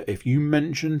future, if you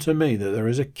mention to me that there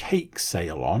is a cake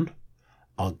sale on,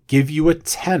 I'll give you a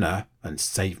tenner and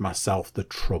save myself the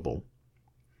trouble.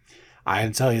 I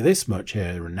can tell you this much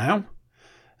here and now.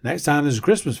 Next time there's a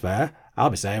Christmas fair, I'll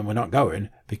be saying we're not going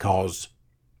because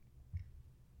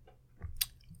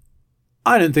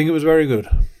I didn't think it was very good.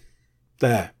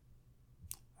 There.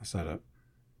 I said it.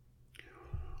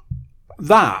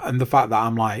 That and the fact that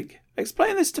I'm like,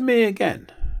 explain this to me again.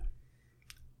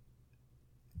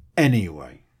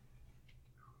 Anyway.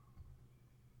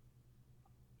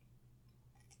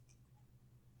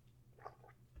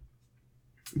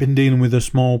 Been dealing with a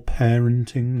small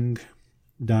parenting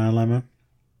dilemma.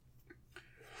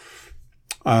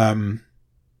 I'm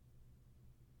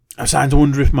starting to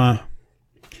wonder if my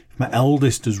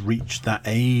eldest has reached that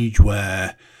age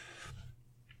where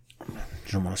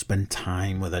she don't want to spend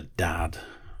time with her dad.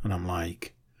 And I'm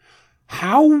like,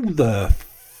 how the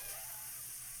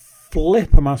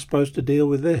flip am I supposed to deal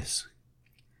with this?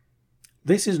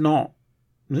 This is not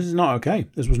okay.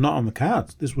 This was not on the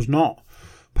cards. This was not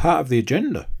part of the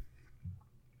agenda.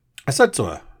 I said to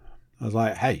her, I was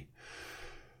like, hey,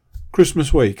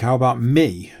 Christmas week, how about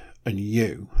me and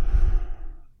you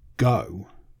go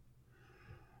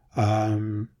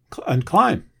and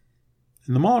climb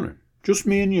in the morning? Just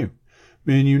me and you.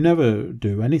 Me and you never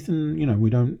do anything, we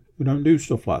don't do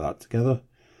stuff like that together.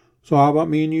 So how about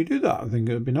me and you do that? I think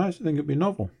it would be nice. I think it would be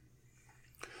novel.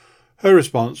 Her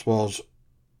response was,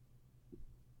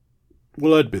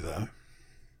 well, Ed be there.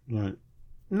 Like,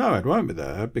 no, Ed won't be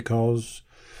there because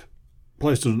the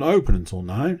place doesn't open until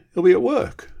 9. He'll be at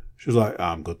work. She was like,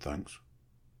 I'm good, thanks.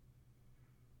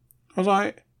 I was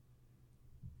like,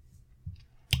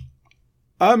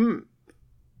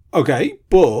 okay,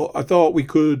 but I thought we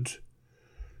could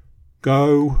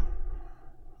go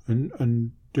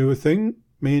and do a thing,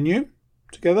 me and you,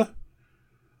 together.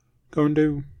 Go and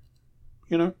do,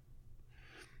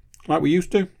 like we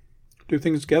used to. Do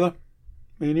things together,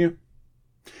 me and you.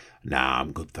 Nah,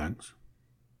 I'm good, thanks.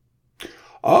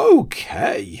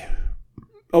 Okay.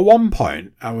 At one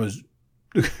point, I was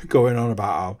going on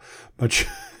about how much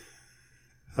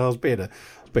I was being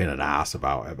an ass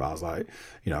about it, but I was like,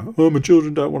 my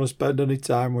children don't want to spend any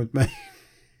time with me.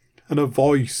 And a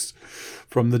voice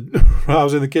I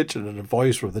was in the kitchen and a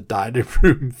voice from the dining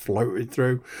room floated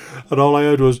through. And all I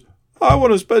heard was, I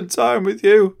want to spend time with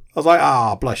you. I was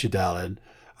like, bless you, darling.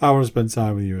 I want to spend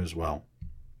time with you as well.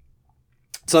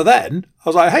 So then I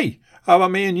was like, hey, how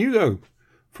about me and you go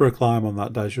for a climb on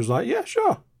that day? She was like, yeah,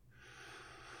 sure.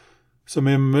 So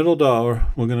me and my middle daughter,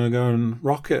 we're going to go and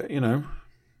rock it,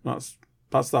 That's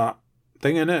that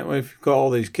thing, innit? If you've got all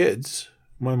these kids,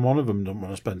 when one of them doesn't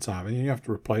want to spend time with you, you have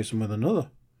to replace them with another.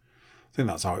 I think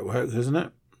that's how it works, isn't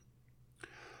it?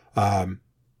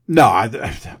 No,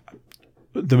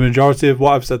 the majority of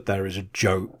what I've said there is a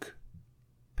joke.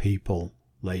 People,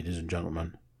 ladies and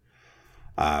gentlemen.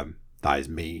 That is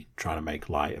me trying to make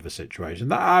light of a situation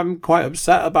that I'm quite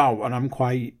upset about, and I'm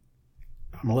a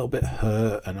little bit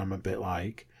hurt, and I'm a bit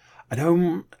like, I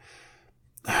don't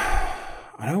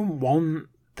want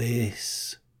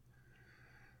this.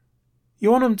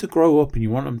 You want them to grow up, and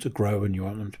you want them to grow, and you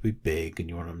want them to be big, and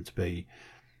you want them to be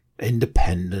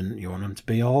independent, you want them to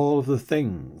be all of the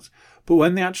things. But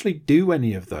when they actually do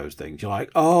any of those things, you're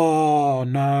like, oh,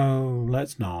 no,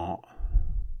 let's not.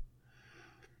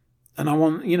 And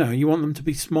you want them to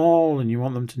be small, and you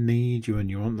want them to need you, and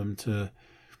you want them to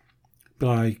be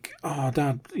like, oh,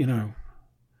 Dad,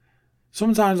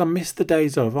 sometimes I miss the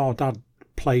days of, oh, Dad,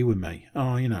 play with me.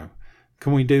 Oh,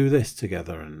 can we do this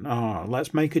together? And, oh,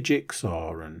 let's make a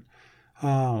jigsaw, and,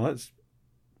 oh, let's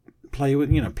play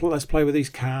with, let's play with these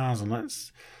cars, and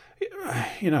let's,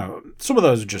 some of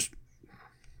those are just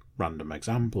random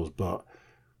examples,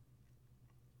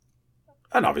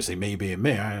 and obviously me being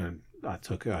me, I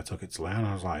took it to Leanne.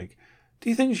 I was like, do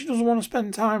you think she doesn't want to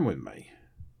spend time with me?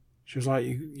 She was like,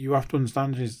 you have to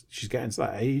understand she's getting to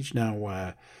that age now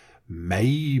where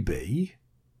maybe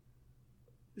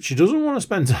she doesn't want to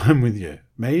spend time with you.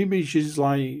 Maybe she's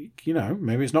like,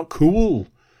 maybe it's not cool.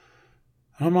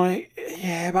 And I'm like,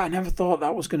 yeah, but I never thought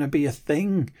that was going to be a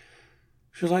thing.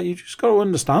 She was like, you just got to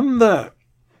understand that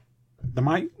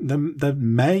there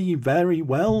may very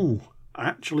well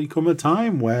actually come a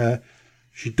time where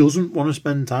she doesn't want to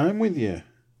spend time with you.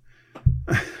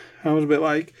 I was a bit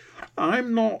like,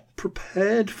 I'm not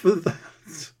prepared for that.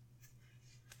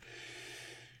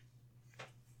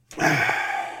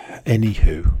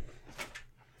 Anywho.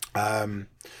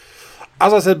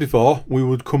 As I said before, we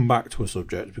would come back to a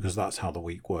subject because that's how the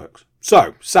week works.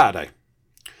 So, Saturday.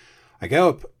 I get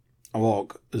up, I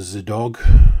walk the dog,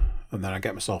 and then I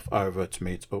get myself over to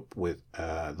meet up with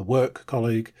the work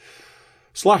colleague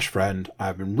 / friend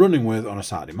I've been running with on a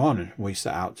Saturday morning. We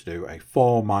set out to do a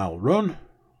 4-mile run.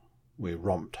 We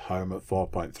romped home at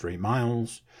 4.3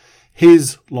 miles.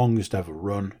 His longest ever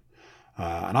run.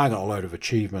 And I got a load of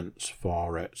achievements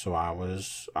for it, so I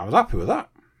was happy with that.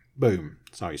 Boom.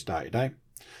 That's how you start your day.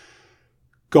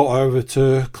 Got over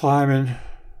to climbing.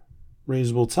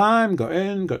 Reasonable time. Got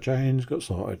in, got changed, got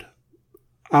sorted.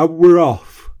 And we're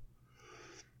off.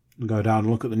 Go down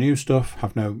and look at the new stuff.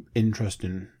 Have no interest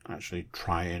in actually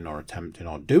trying or attempting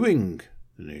or doing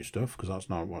the new stuff because that's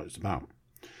not what it's about.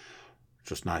 It's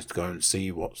just nice to go and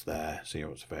see what's there, see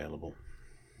what's available.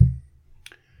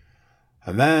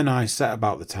 And then I set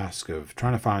about the task of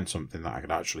trying to find something that I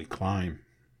could actually climb.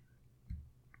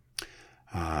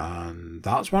 And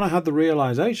that's when I had the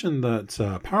realization that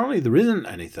apparently there isn't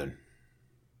anything.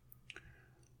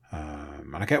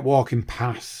 And I kept walking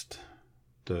past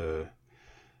the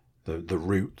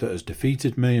route that has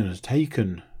defeated me and has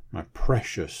taken my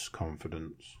precious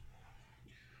confidence.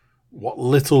 What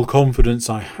little confidence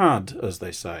I had, as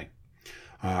they say.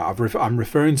 I'm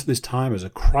referring to this time as a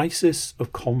crisis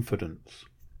of confidence.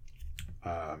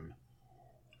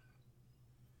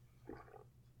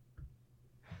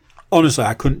 Honestly,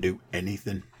 I couldn't do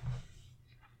anything.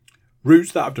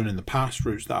 Routes that I've done in the past,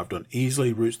 routes that I've done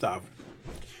easily, routes that I've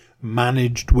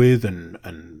managed with and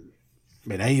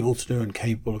been able to do and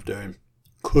capable of doing,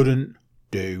 couldn't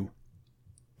do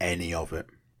any of it.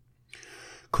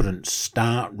 Couldn't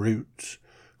start routes,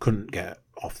 couldn't get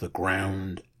off the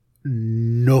ground,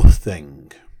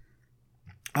 nothing.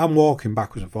 I'm walking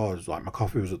backwards and forwards, like my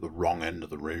coffee was at the wrong end of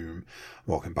the room,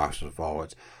 walking backwards and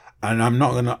forwards. And I'm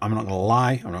not gonna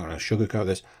lie, I'm not gonna sugarcoat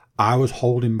this. I was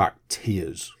holding back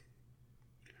tears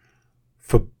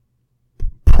for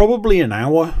probably an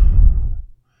hour.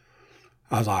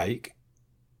 I was like,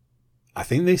 I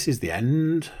think this is the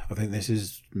end. I think this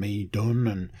is me done.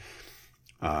 And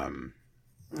I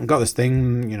got this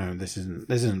thing, this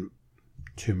isn't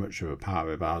too much of a part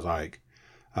of it, but I was like,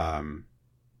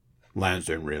 Leanne's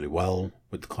doing really well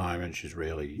with the climbing. She's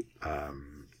really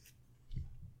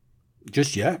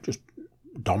just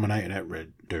dominating it,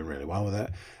 doing really well with it.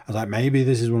 I was like, maybe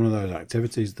this is one of those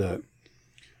activities that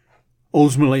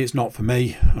ultimately it's not for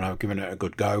me, and I've given it a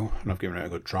good go and I've given it a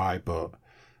good try, but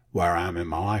where I am in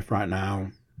my life right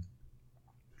now,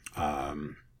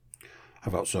 I've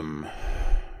got some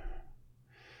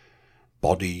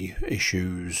body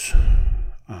issues.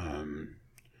 I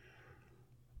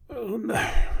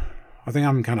think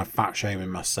I'm kind of fat shaming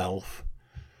myself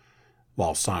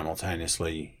while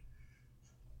simultaneously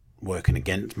working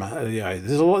against my.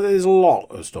 There's a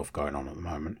lot of stuff going on at the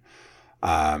moment.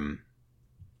 I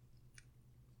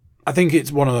think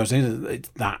it's one of those things. It's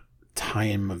that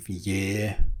time of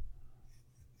year.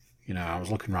 I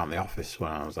was looking around the office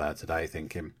when I was there today,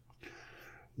 thinking,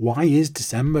 why is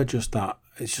December just that?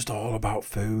 It's just all about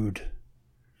food.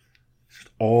 It's just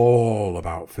all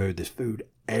about food. There's food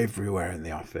everywhere in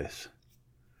the office.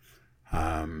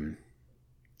 I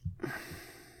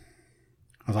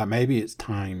was like, maybe it's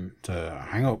time to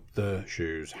hang up the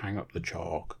shoes, hang up the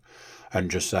chalk, and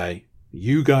just say,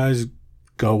 you guys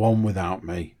go on without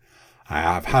me.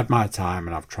 I've had my time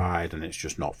and I've tried, and it's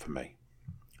just not for me.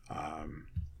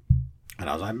 And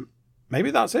I was like,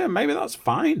 maybe that's it. Maybe that's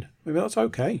fine. Maybe that's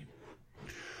okay.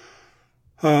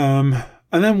 And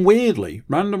then weirdly,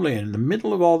 randomly, in the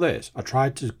middle of all this, I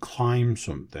tried to climb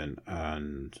something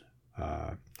and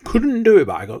couldn't do it,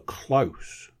 but I got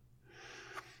close.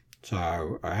 So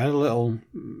I had a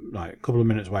couple of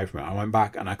minutes away from it. I went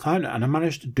back and I climbed it and I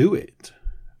managed to do it.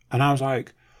 And I was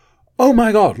like, oh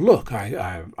my God, look,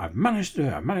 I've managed to do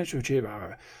it. I've managed to achieve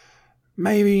it.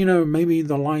 Maybe, maybe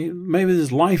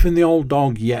there's life in the old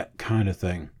dog yet kind of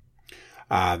thing.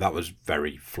 That was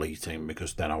very fleeting,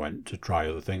 because then I went to try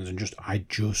other things and I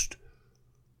just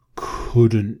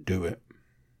couldn't do it.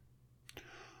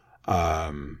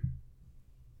 And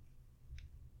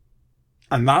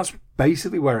that's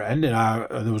basically where it ended.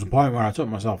 There was a point where I took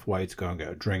myself away to go and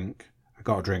get a drink. I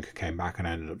got a drink, I came back, and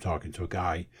I ended up talking to a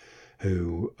guy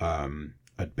who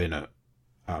had been at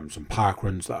some park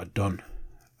runs that I'd done.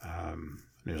 And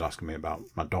he was asking me about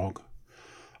my dog.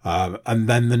 And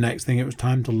then the next thing, it was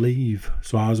time to leave.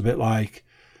 So I was a bit like,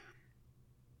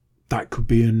 that could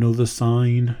be another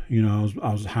sign. I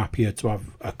was happier to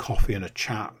have a coffee and a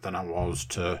chat than I was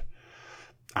to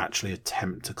actually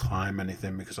attempt to climb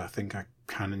anything, because I think I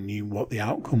kind of knew what the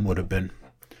outcome would have been.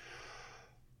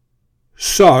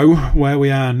 So where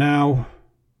we are now,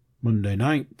 Monday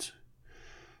night,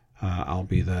 I'll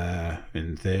be there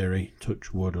in theory,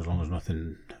 touch wood, as long as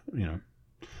nothing,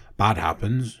 bad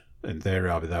happens. In theory,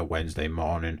 I'll be there Wednesday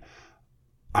morning.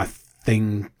 I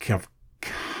think I've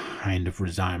kind of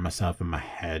resigned myself in my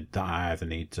head that I either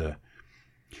need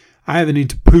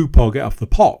to poop or get off the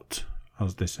pot,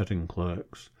 as they said in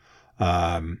Clerks.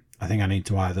 I think I need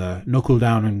to either knuckle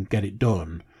down and get it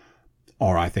done,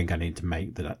 or I think I need to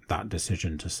make that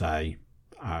decision to say,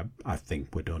 I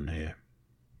think we're done here.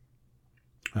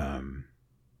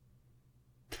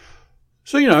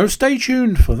 So, stay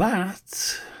tuned for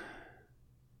that.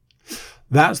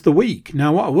 That's the week.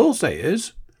 Now, what I will say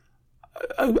is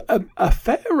a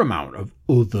fair amount of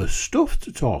other stuff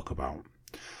to talk about.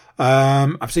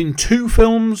 I've seen 2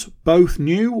 films, both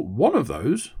new. One of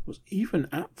those was even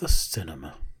at the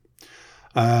cinema.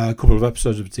 A couple of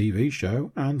episodes of a TV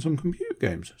show and some computer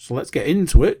games. So let's get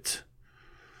into it.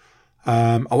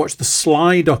 I watched the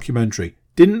Sly documentary.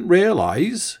 Didn't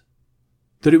realise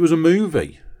that it was a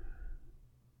movie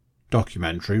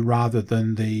documentary rather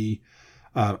than the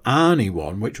Arnie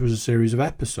one, which was a series of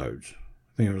episodes.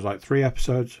 I think it was like 3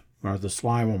 episodes, whereas the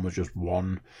Sly one was just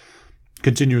one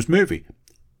continuous movie,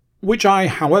 which I,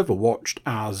 however, watched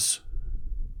as...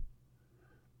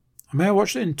 I may have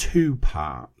watched it in 2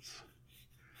 parts.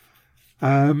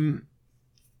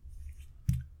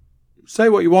 Say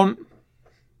what you want,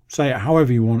 say it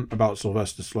however you want about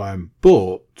Sylvester Stallone,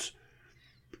 but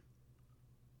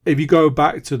if you go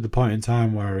back to the point in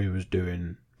time where he was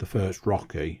doing the first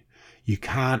Rocky, you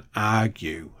can't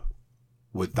argue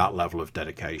with that level of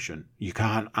dedication. You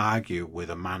can't argue with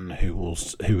a man who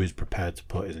is prepared to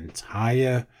put his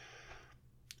entire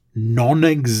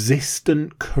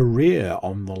non-existent career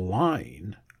on the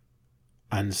line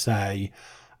and say,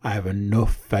 I have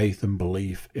enough faith and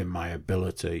belief in my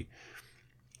ability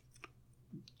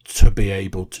to be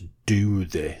able to do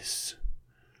this.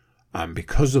 And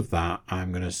because of that,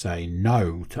 I'm going to say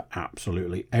no to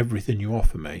absolutely everything you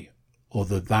offer me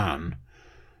other than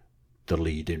the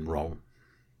leading role.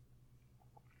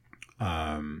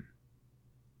 And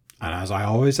as I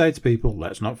always say to people,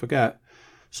 let's not forget,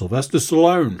 Sylvester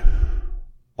Stallone,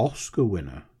 Oscar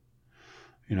winner.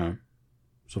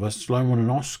 Sylvester Stallone won an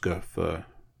Oscar for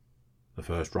the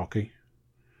first Rocky.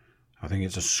 I think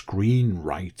it's a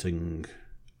screenwriting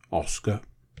Oscar,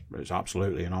 but it's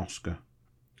absolutely an Oscar.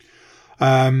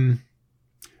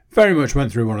 Very much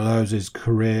went through one of those, his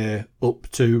career up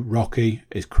to Rocky,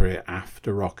 his career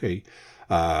after Rocky,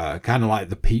 kind of like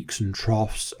the peaks and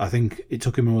troughs. I think it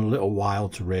took him a little while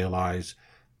to realise,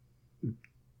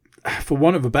 for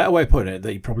want of a better way of putting it,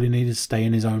 that he probably needed to stay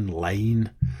in his own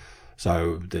lane.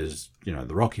 So there's, the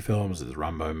Rocky films, there's the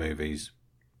Rambo movies,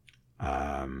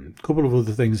 a couple of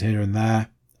other things here and there,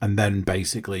 and then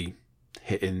basically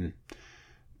hitting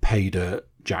pay dirt,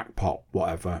 jackpot,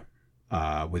 whatever,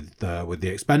 with the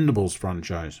Expendables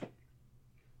franchise.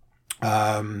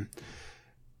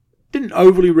 Didn't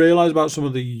overly realise about some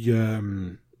of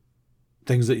the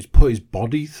things that he's put his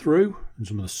body through and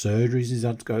some of the surgeries he's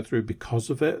had to go through because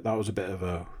of it. That was a bit of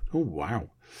a, oh wow.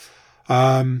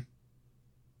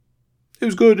 It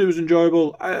was good, it was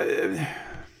enjoyable.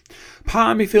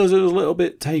 Part of me feels it was a little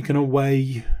bit taken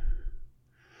away.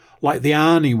 Like the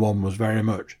Arnie one was very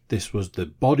much, this was the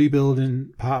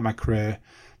bodybuilding part of my career.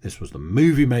 This was the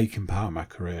movie making part of my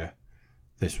career.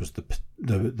 This was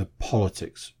the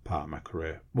politics part of my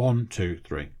career. 1, 2,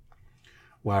 3.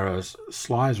 Whereas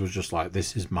Sly's was just like,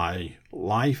 this is my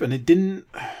life. And it didn't...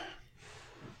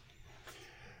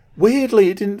 Weirdly,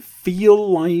 it didn't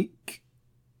feel like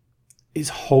his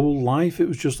whole life. It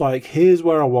was just like, here's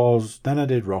where I was. Then I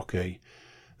did Rocky.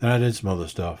 Then I did some other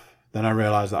stuff. Then I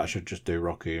realised that I should just do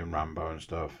Rocky and Rambo and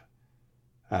stuff.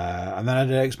 And then I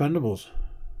did Expendables.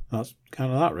 That's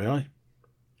kind of that, really.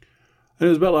 And it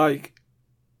was a bit like,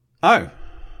 oh,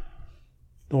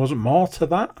 there wasn't more to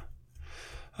that.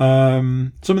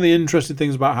 Some of the interesting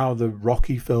things about how the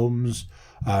Rocky films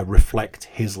reflect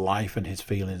his life and his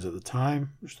feelings at the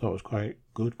time, which I thought was quite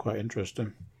good, quite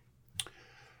interesting.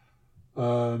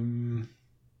 So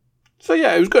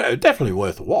yeah, it was good. It was definitely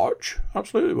worth a watch.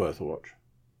 Absolutely worth a watch.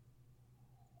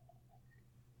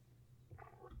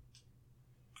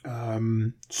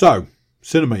 So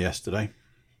cinema yesterday.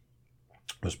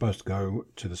 I was supposed to go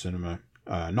to the cinema,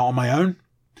 not on my own,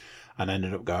 and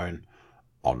ended up going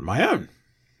on my own,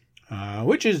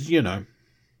 which is, you know,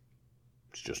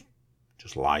 it's just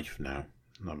life now.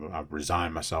 I've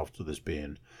resigned myself to this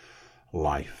being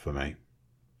life for me.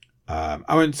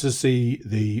 I went to see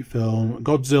the film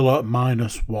Godzilla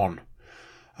 -1.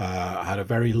 I had a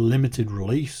very limited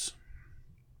release,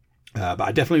 but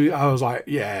I was like,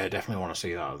 yeah, I definitely want to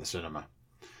see that at the cinema.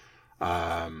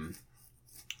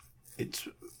 It's,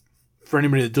 for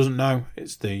anybody that doesn't know,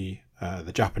 it's the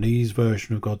Japanese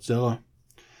version of Godzilla.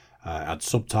 It had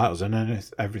subtitles and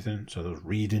everything, so there was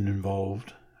reading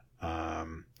involved.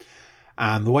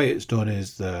 And the way it's done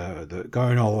is the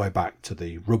going all the way back to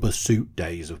the rubber suit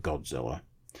days of Godzilla.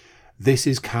 This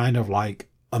is kind of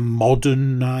like a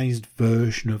modernized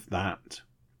version of that.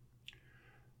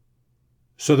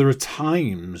 So there are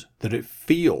times that it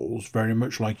feels very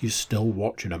much like you're still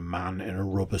watching a man in a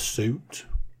rubber suit.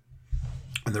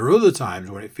 And there are other times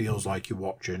when it feels like you're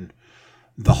watching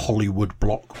the Hollywood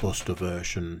blockbuster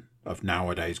version of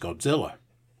nowadays Godzilla.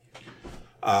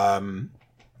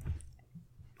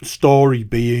 Story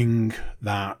being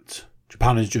that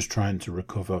Japan is just trying to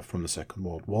recover from the Second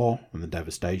World War and the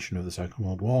devastation of the Second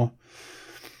World War.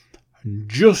 And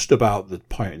just about the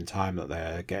point in time that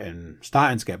they're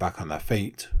starting to get back on their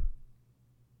feet,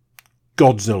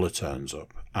 Godzilla turns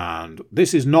up. And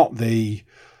this is not the,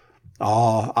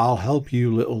 oh, I'll help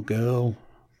you, little girl,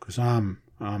 because I'm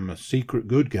a secret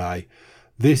good guy.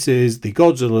 This is the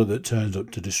Godzilla that turns up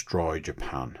to destroy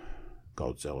Japan.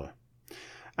 Godzilla.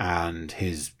 And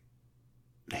his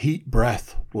heat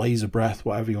breath, laser breath,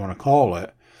 whatever you want to call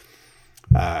it,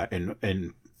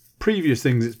 in previous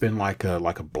things it's been like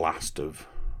a blast of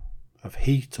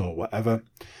heat or whatever.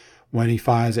 When he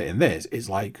fires it in this, it's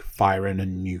like firing a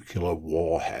nuclear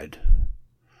warhead.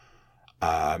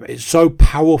 It's so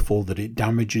powerful that it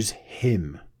damages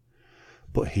him,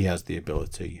 but he has the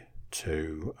ability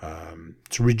to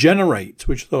regenerate,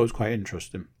 which I thought was quite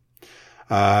interesting.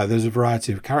 There's a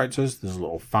variety of characters. There's a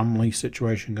little family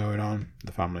situation going on.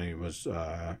 The family was,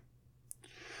 I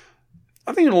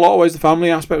think in a lot of ways, the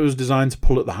family aspect was designed to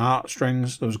pull at the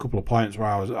heartstrings. There was a couple of points where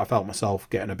I felt myself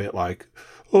getting a bit like,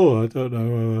 oh, I don't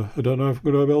know if I'm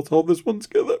going to be able to hold this one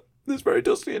together. It's very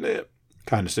dusty in here,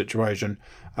 kind of situation.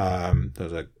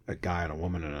 There's a guy and a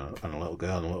woman and a little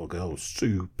girl, and the little girl was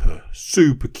super,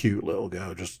 super cute little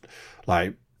girl. Just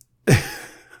like,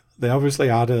 they obviously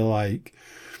had her like,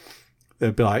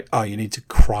 they'd be like, oh, you need to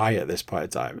cry at this point in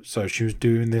time. So she was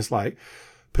doing this like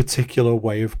particular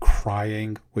way of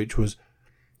crying, which was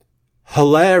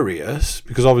hilarious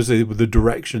because obviously with the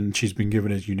direction she's been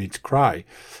given is you need to cry,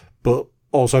 but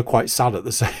also quite sad at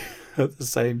the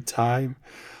same time.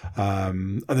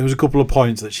 And there was a couple of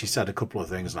points that she said a couple of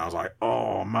things, and I was like,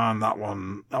 oh man, that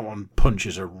one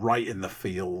punches her right in the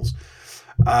feels.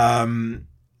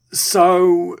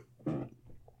 So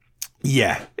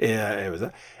yeah, it was.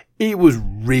 It was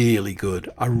really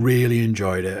good. I really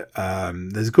enjoyed it.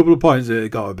 There's a couple of points that it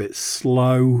got a bit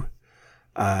slow.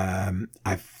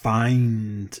 I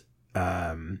find,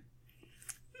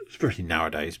 especially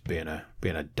nowadays, being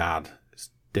a dad,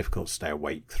 it's difficult to stay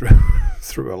awake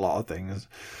through a lot of things.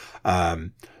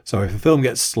 So if a film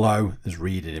gets slow, there's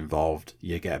reading involved.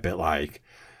 You get a bit like,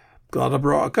 glad I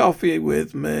brought a coffee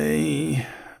with me.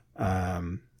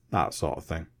 That sort of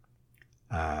thing.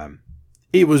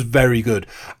 It was very good.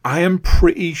 I am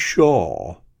pretty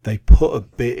sure they put a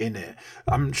bit in it.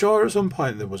 I'm sure at some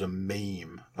point there was a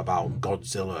meme about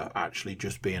Godzilla actually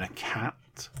just being a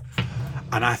cat.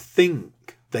 And I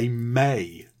think they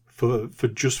may, for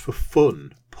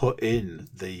fun, put in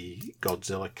the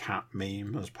Godzilla cat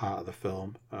meme as part of the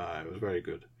film. It was very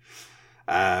good.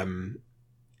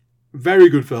 very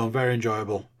good film, very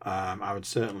enjoyable. I would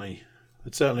certainly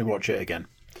watch it again.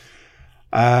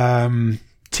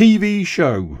 TV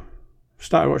show.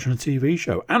 Started watching a TV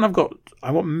show, and I've got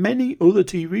many other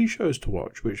TV shows to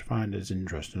watch, which I find is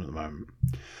interesting at the moment.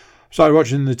 Started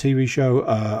watching the TV show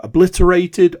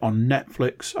Obliterated on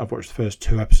Netflix. I've watched the first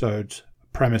 2 episodes.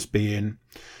 Premise being,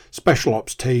 special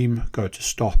ops team go to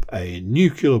stop a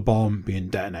nuclear bomb being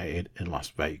detonated in Las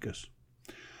Vegas.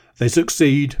 They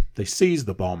succeed. They seize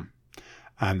the bomb,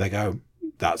 and they go,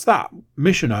 "That's that.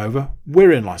 Mission over.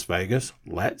 We're in Las Vegas.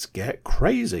 Let's get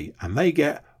crazy." And they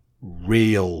get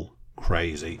real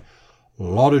crazy.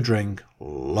 Lot of drink,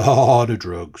 lot of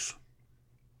drugs.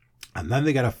 And then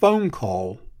they get a phone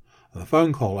call. And the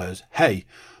phone call is, "Hey,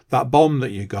 that bomb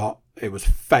that you got, it was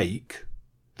fake.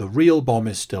 The real bomb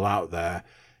is still out there.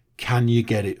 Can you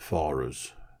get it for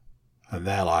us?" And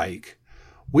they're like,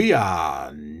 "We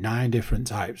are 9 different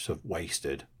types of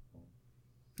wasted.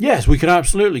 Yes, we can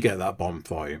absolutely get that bomb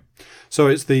for you." So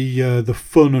it's the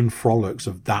fun and frolics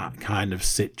of that kind of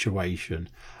situation.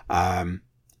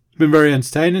 It's been very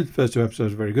entertaining. The first 2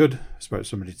 episodes are very good. I spoke to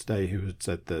somebody today who had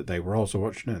said that they were also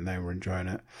watching it and they were enjoying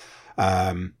it.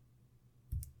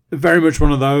 Very much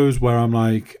one of those where I'm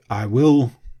like, I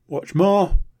will watch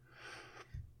more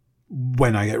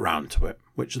when I get round to it,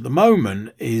 which at the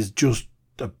moment is just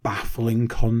a baffling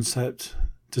concept.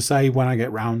 To say when I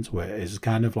get round to it is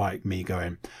kind of like me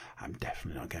going, I'm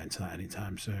definitely not getting to that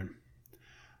anytime soon.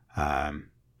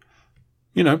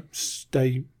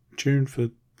 Stay tuned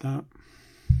for that.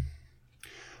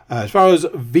 As far as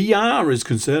VR is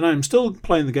concerned, I'm still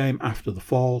playing the game after the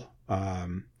fall.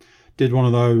 Did one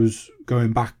of those,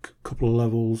 going back a couple of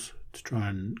levels to try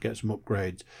and get some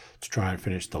upgrades to try and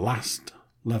finish the last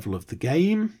level of the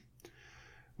game,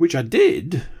 which I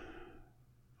did.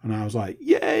 And I was like,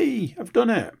 yay, I've done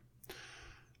it.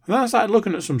 And then I started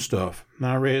looking at some stuff. And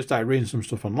I started reading some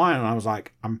stuff online. And I was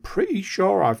like, I'm pretty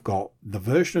sure I've got the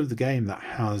version of the game that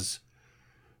has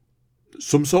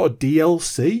some sort of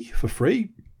DLC for free,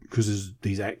 because there's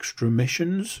these extra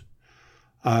missions.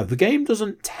 The game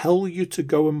doesn't tell you to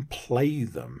go and play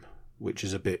them, which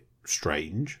is a bit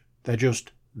strange. They're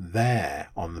just there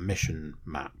on the mission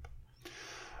map.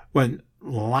 When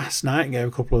last night I gave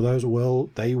a couple of those a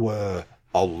whirl, they were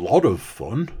a lot of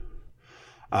fun.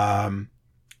 One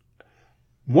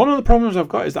of the problems I've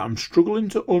got is that I'm struggling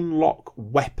to unlock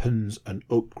weapons and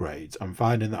upgrades. I'm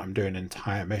finding that I'm doing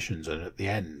entire missions, and at the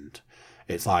end,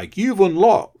 it's like, you've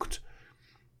unlocked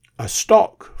a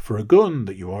stock for a gun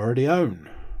that you already own.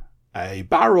 A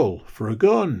barrel for a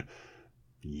gun.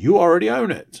 You already own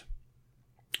it.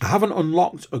 I haven't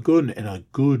unlocked a gun in a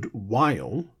good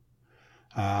while.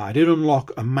 I did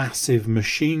unlock a massive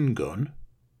machine gun.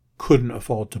 Couldn't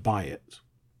afford to buy it.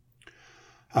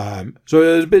 So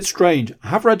it was a bit strange. I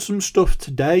have read some stuff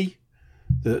today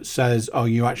that says, oh,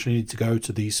 you actually need to go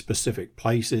to these specific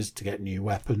places to get new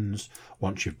weapons.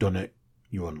 Once you've done it,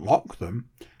 you unlock them.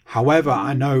 However,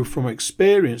 I know from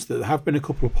experience that there have been a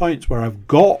couple of points where I've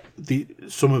got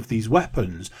some of these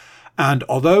weapons, and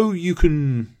although you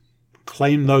can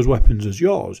claim those weapons as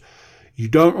yours, you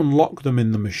don't unlock them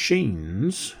in the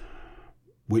machines,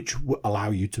 which allow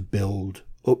you to build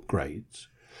upgrades.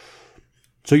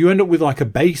 So you end up with like a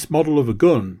base model of a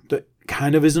gun that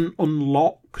kind of isn't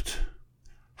unlocked.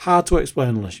 Hard to explain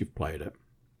unless you've played it.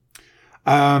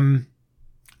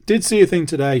 Did see a thing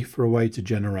today for a way to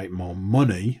generate more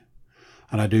money,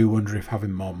 and I do wonder if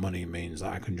having more money means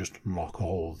that I can just unlock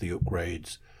all the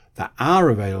upgrades that are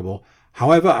available.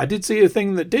 However, I did see a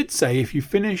thing that did say if you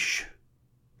finish,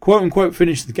 quote unquote,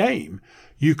 finish the game,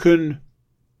 you can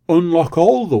unlock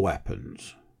all the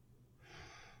weapons.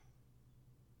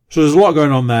 So there's a lot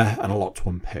going on there and a lot to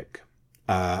unpick.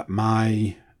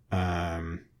 My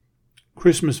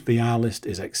Christmas VR list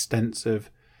is extensive,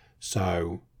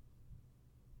 so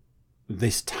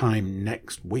this time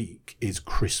next week is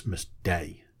Christmas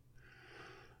Day.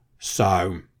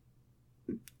 So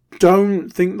don't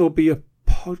think there'll be a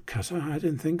podcast. I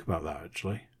didn't think about that,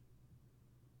 actually.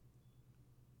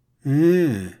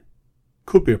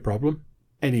 Could be a problem.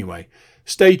 Anyway,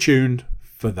 stay tuned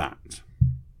for that.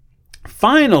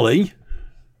 Finally,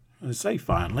 I say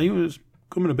finally, it was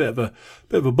coming a bit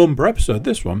of a bumper episode,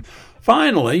 this one.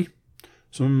 Finally,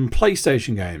 some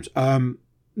PlayStation games.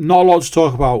 Not a lot to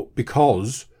talk about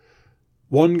because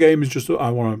one game is just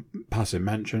I want to pass in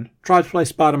mention. Tried to play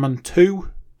Spider-Man 2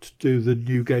 to do the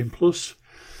New Game Plus.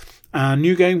 And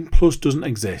New Game Plus doesn't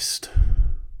exist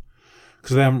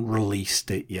because they haven't released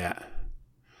it yet.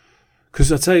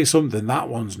 Because I tell you something, that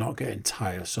one's not getting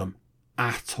tiresome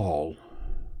at all.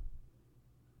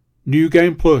 New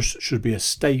Game Plus should be a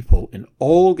staple in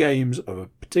all games of a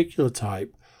particular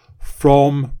type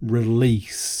from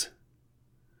release.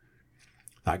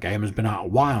 That game has been out a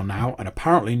while now, and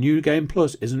apparently New Game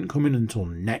Plus isn't coming until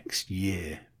next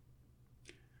year.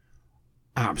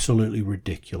 Absolutely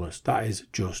ridiculous. That is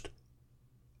just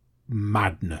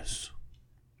madness.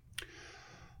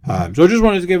 So I just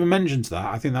wanted to give a mention to that.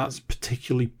 I think that's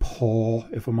particularly poor,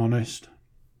 if I'm honest.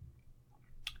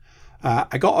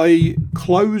 I got a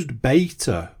closed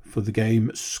beta for the game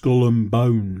Skull and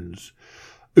Bones,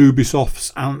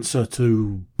 Ubisoft's answer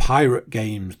to pirate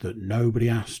games that nobody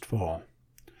asked for.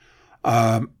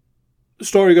 The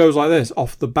story goes like this.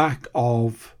 Off the back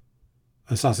of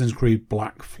Assassin's Creed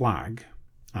Black Flag,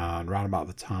 and around about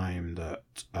the time that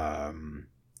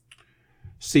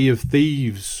Sea of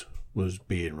Thieves was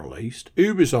being released,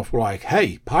 Ubisoft were like,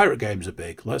 hey, pirate games are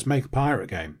big, let's make a pirate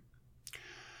game.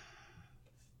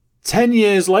 10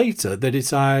 years later, they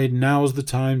decide now's the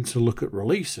time to look at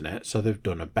releasing it, so they've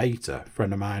done a beta. A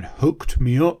friend of mine hooked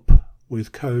me up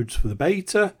with codes for the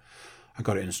beta. I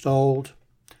got it installed.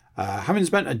 Having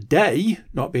spent a day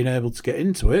not being able to get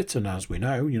into it, and as we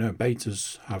know,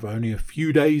 betas have only a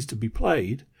few days to be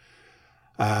played,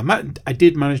 I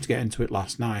did manage to get into it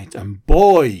last night, and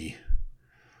boy,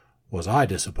 was I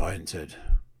disappointed.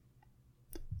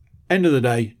 End of the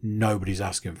day, nobody's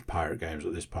asking for pirate games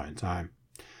at this point in time.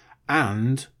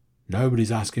 And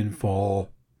nobody's asking for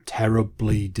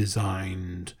terribly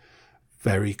designed,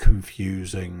 very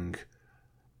confusing,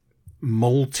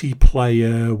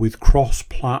 multiplayer with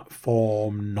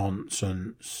cross-platform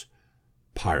nonsense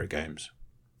pirate games.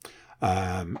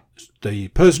 The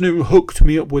person who hooked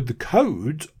me up with the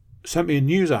code sent me a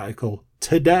news article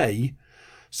today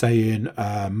saying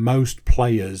most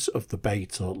players of the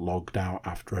beta logged out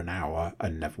after an hour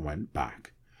and never went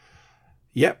back.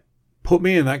 Yep, put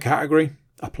me in that category.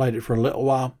 I played it for a little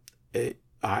while. It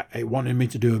wanted me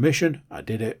to do a mission. I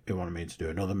did it. It wanted me to do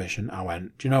another mission. I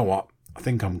went, do you know what? I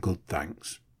think I'm good,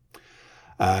 thanks.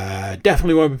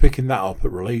 Definitely won't be picking that up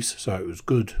at release, so it was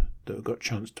good that I got a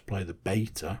chance to play the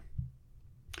beta.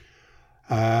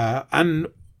 And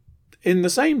in the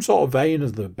same sort of vein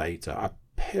as the beta,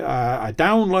 I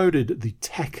downloaded the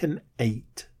Tekken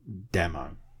 8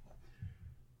 demo.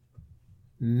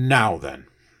 Now then.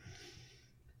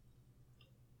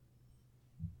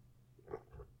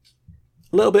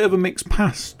 A little bit of a mixed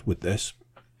past with this.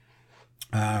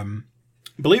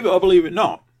 Believe it or believe it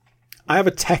not, I have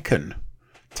a Tekken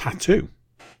tattoo.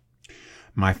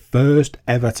 My first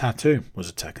ever tattoo was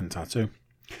a Tekken tattoo.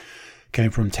 Came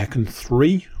from Tekken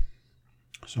 3.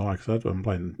 So like I said,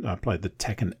 I played the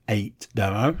Tekken 8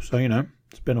 demo, so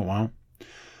it's been a while.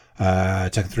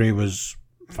 Tekken 3 was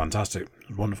fantastic. It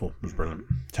was wonderful. It was brilliant.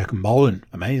 Tekken Bowling,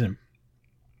 amazing.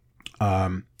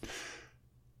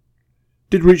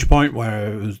 Did reach a point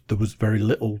where there was very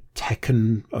little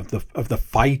Tekken of the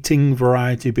fighting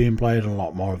variety being played, and a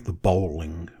lot more of the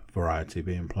bowling variety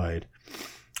being played.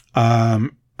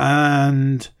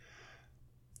 And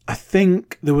I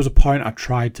think there was a point I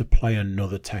tried to play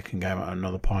another Tekken game at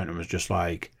another point and was just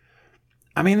like,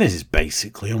 this is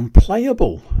basically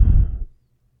unplayable.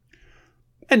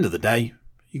 End of the day,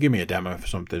 you give me a demo for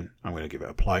something, I'm going to give it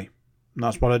a play. And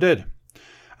that's what I did.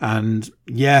 And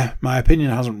yeah, my opinion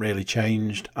hasn't really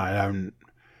changed. I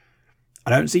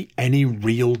don't see any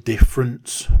real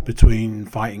difference between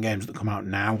fighting games that come out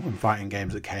now and fighting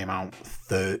games that came out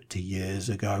 30 years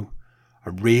ago. I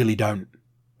really don't.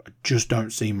 I just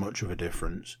don't see much of a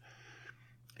difference.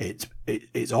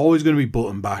 It's always going to be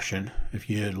button bashing. If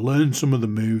you learn some of the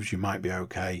moves, you might be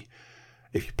okay.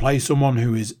 If you play someone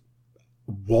who is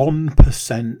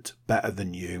 1% better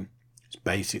than you, it's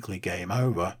basically game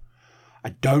over. I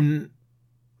don't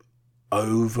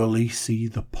overly see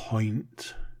the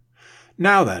point.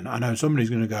 Now then, I know somebody's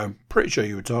going to go, pretty sure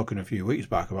you were talking a few weeks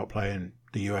back about playing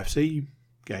the UFC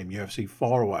game, UFC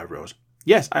 4 or whatever it was.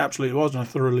 Yes, I absolutely was, and I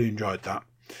thoroughly enjoyed that.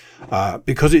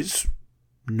 Because it's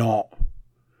not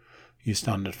your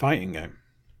standard fighting game.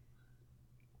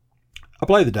 I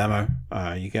played the demo.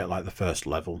 You get like the first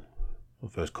level, the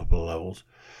first couple of levels.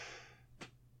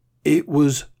 It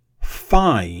was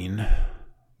fine,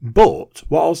 but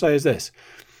what I'll say is this: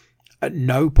 at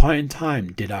no point in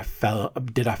time did I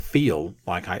feel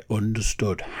like I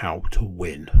understood how to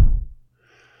win.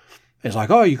 It's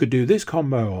like, oh, you could do this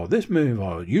combo or this move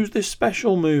or use this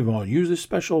special move or use this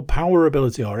special power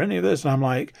ability or any of this. And I'm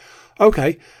like,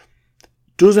 okay,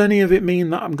 does any of it mean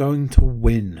that I'm going to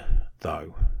win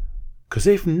though? Because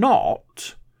if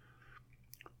not,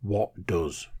 what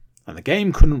does? And the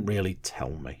game couldn't really tell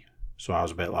me. So I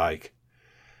was a bit like,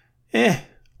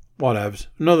 whatevs.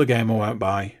 Another game I won't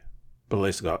buy, but at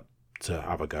least I got to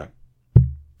have a go.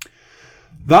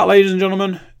 That, ladies and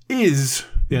gentlemen, is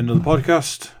the end of the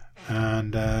podcast.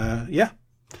 And yeah,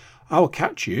 I will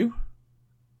catch you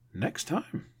next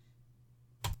time.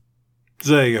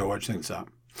 So there you go. What do you think of that?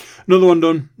 Another one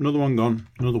done. Another one gone.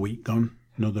 Another week gone.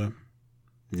 Another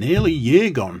nearly year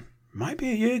gone. Might be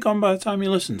a year gone by the time you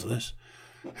listen to this.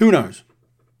 Who knows?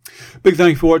 Big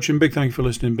thank you for watching. Big thank you for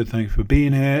listening. Big thank you for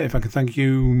being here. If I can thank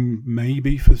you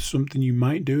maybe for something you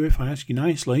might do if I ask you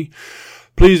nicely,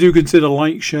 please do consider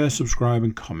like, share, subscribe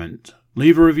and comment.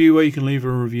 Leave a review where you can leave a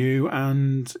review.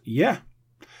 And yeah,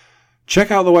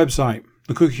 check out the website,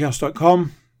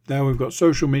 thecookiecast.com. There we've got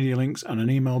social media links and an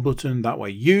email button. That way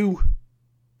you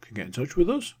can get in touch with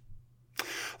us.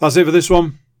 That's it for this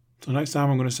one. Till next time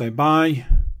I'm going to say bye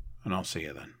and I'll see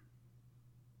you then.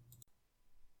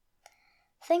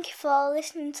 Thank you for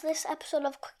listening to this episode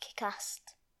of CookieCast.